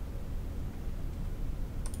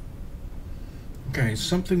 Okay,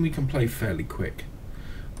 something we can play fairly quick.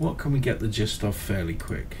 What can we get the gist of fairly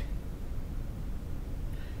quick?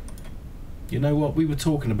 You know what? We were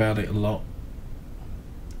talking about it a lot.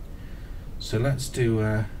 So let's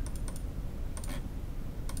do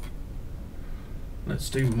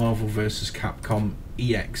Marvel vs. Capcom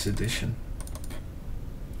EX edition.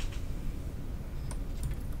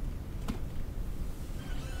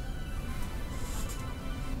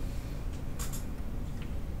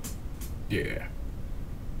 Yeah.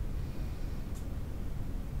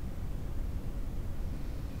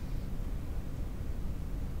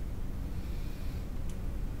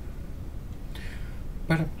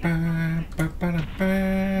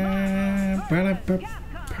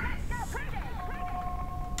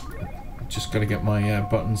 Just gotta get my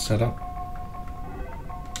buttons set up.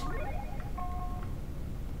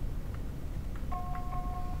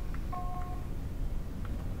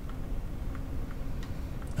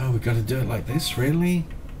 Oh, we gotta do it like this, really?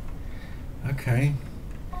 Okay.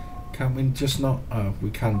 Can we just not? Oh, we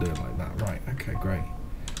can do it like that, right? Okay, great.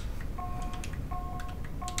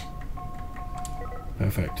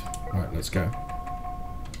 Perfect. Right, let's go.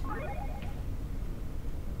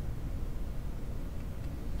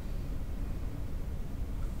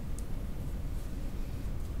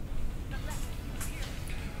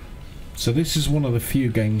 So this is one of the few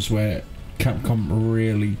games where Capcom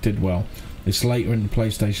really did well. It's later in the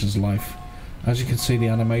PlayStation's life. As you can see, the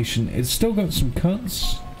animation, it's still got some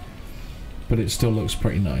cuts, but it still looks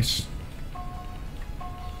pretty nice.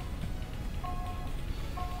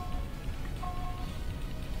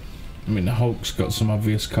 I mean, the Hulk's got some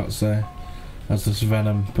obvious cuts there, as does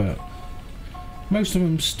Venom, but most of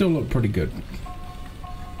them still look pretty good.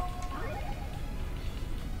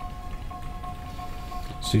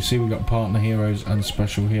 So you see we've got partner heroes and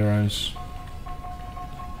special heroes.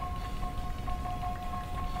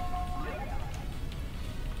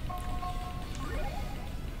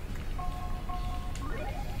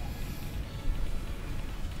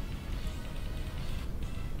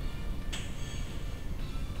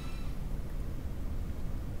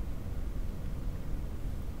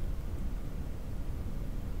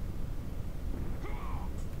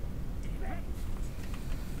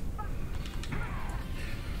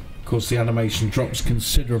 Of course, the animation drops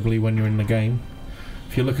considerably when you're in the game.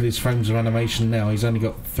 If you look at his frames of animation now, he's only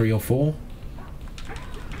got 3 or 4.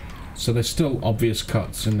 So there's still obvious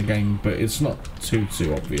cuts in the game, but it's not too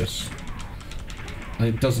obvious. And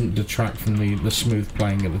it doesn't detract from the smooth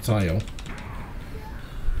playing of the title.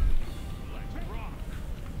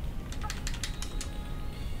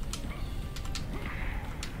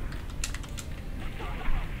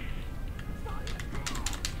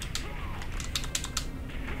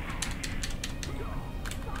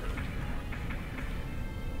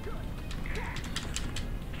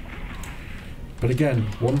 But again,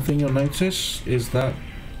 one thing you'll notice is that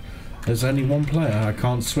there's only one player. I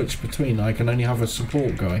can't switch between. I can only have a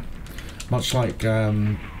support guy. Much like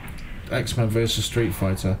X-Men vs Street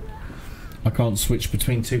Fighter. I can't switch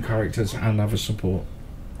between 2 characters and have a support.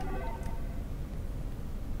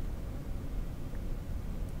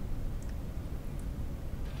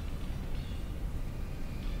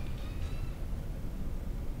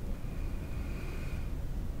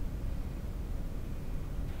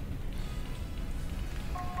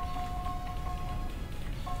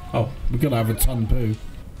 Oh, we're gonna have a ton poo.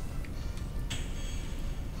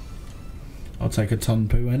 I'll take a ton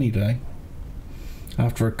poo any day.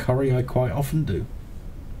 After a curry, I quite often do.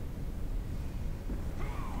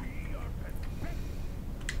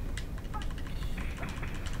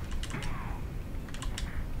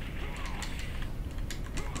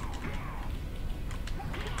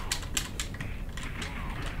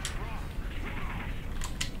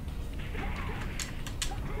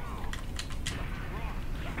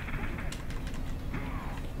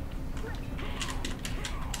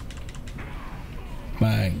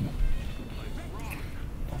 Bang.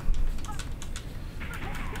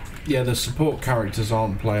 Yeah, the support characters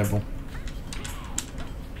aren't playable.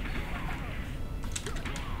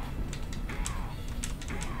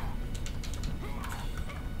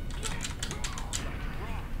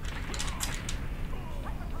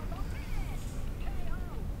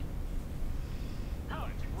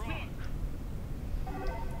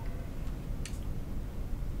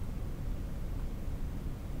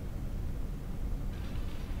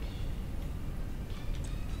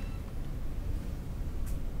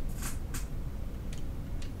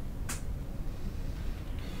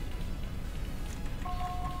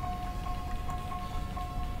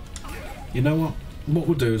 You know what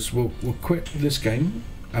we'll do is we'll quit this game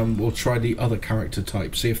and we'll try the other character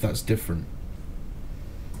type, see if that's different.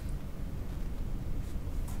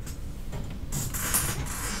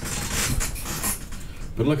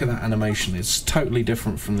 But look at that animation, it's totally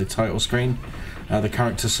different from the title screen, the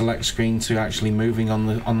character select screen, to actually moving on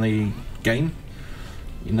the game.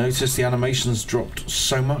 You notice the animation's dropped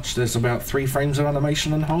so much. There's about 3 frames of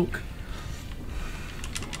animation on Hulk.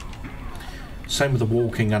 Same with the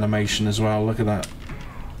walking animation as well, look at that.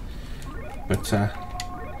 But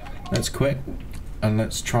let's quit and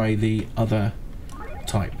let's try the other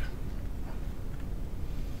type.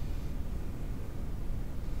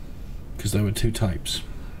 Because there were 2 types.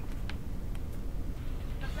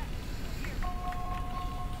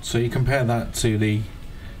 So you compare that to the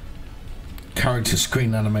character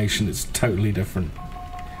screen animation, it's totally different.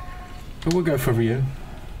 But we'll go for review.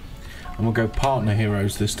 And we'll go partner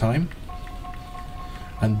heroes this time.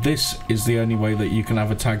 And this is the only way that you can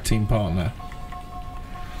have a tag team partner.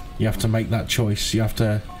 You have to make that choice. You have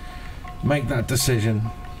to make that decision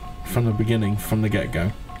from the beginning, from the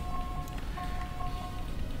get-go.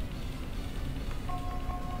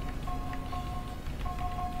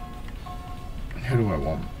 Who do I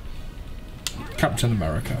want? Captain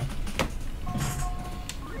America.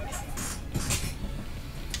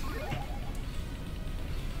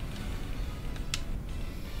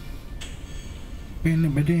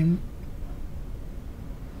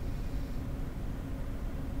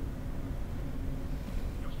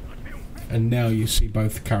 And now you see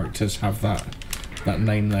both characters have that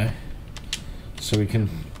name there, so we can,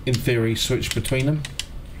 in theory, switch between them.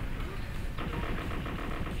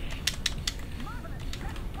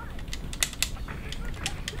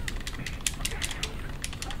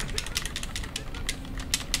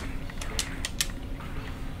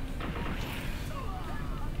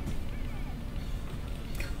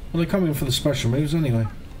 Well, they're coming for the special moves anyway.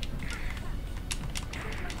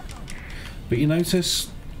 But you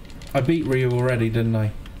notice, I beat Ryu already, didn't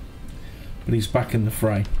I? But he's back in the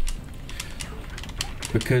fray.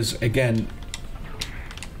 Because, again,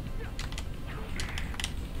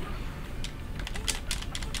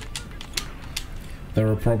 there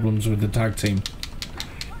are problems with the tag team.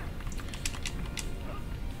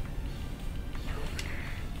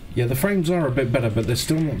 Yeah, the frames are a bit better, but they're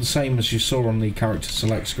still not the same as you saw on the character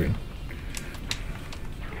select screen.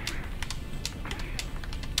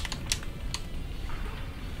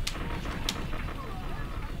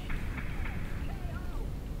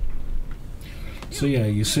 So yeah,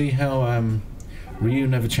 you see how Ryu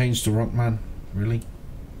never changed to Rockman, really?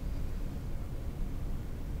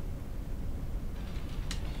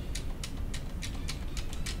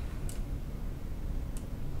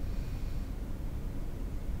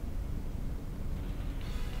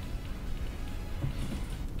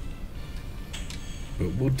 But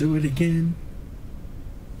we'll do it again.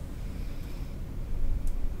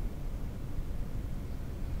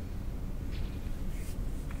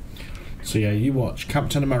 So yeah, you watch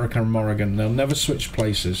Captain America and Morrigan. They'll never switch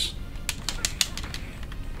places.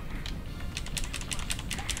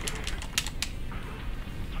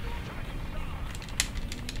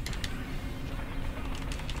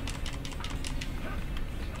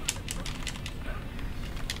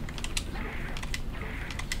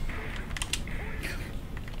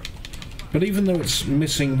 But even though it's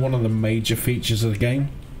missing one of the major features of the game,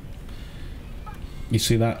 you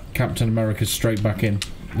see that Captain America's straight back in.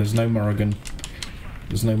 There's no Morrigan.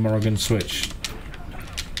 There's no Morrigan switch.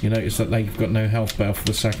 You notice that they've got no health bar for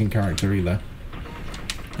the second character either.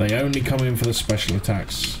 They only come in for the special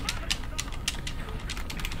attacks.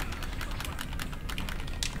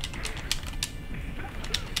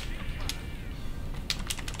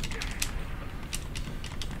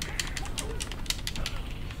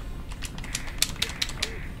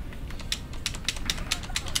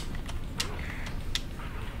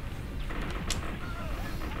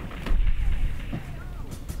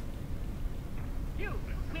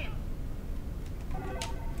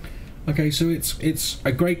 Okay, so it's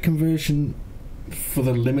a great conversion for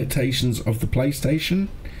the limitations of the PlayStation,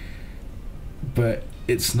 but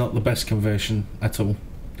it's not the best conversion at all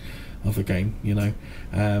of the game, you know.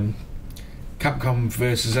 Capcom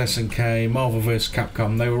versus SNK, Marvel versus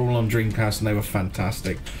Capcom, they were all on Dreamcast and they were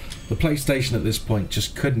fantastic. The PlayStation at this point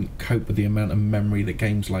just couldn't cope with the amount of memory that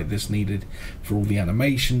games like this needed for all the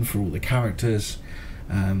animation, for all the characters.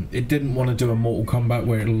 It didn't want to do a Mortal Kombat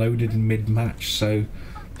where it loaded in mid-match, so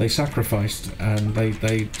they sacrificed and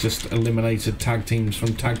they just eliminated tag teams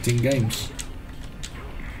from tag team games.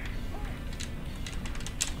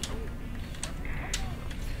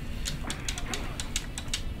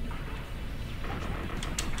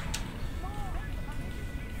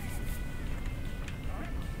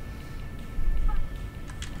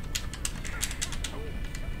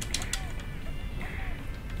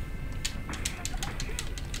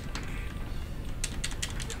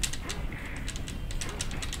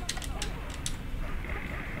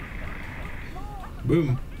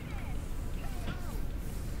 Boom.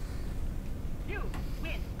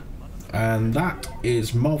 And that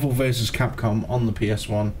is Marvel vs. Capcom on the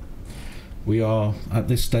PS1. We are at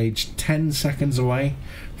this stage 10 seconds away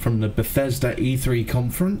from the Bethesda E3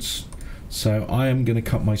 conference. So I am going to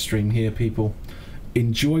cut my stream here, people.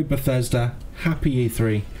 Enjoy Bethesda, happy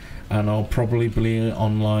E3, and I'll probably be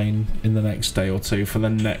online in the next day or two for the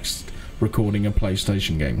next recording of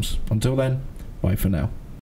PlayStation games. Until then, bye for now.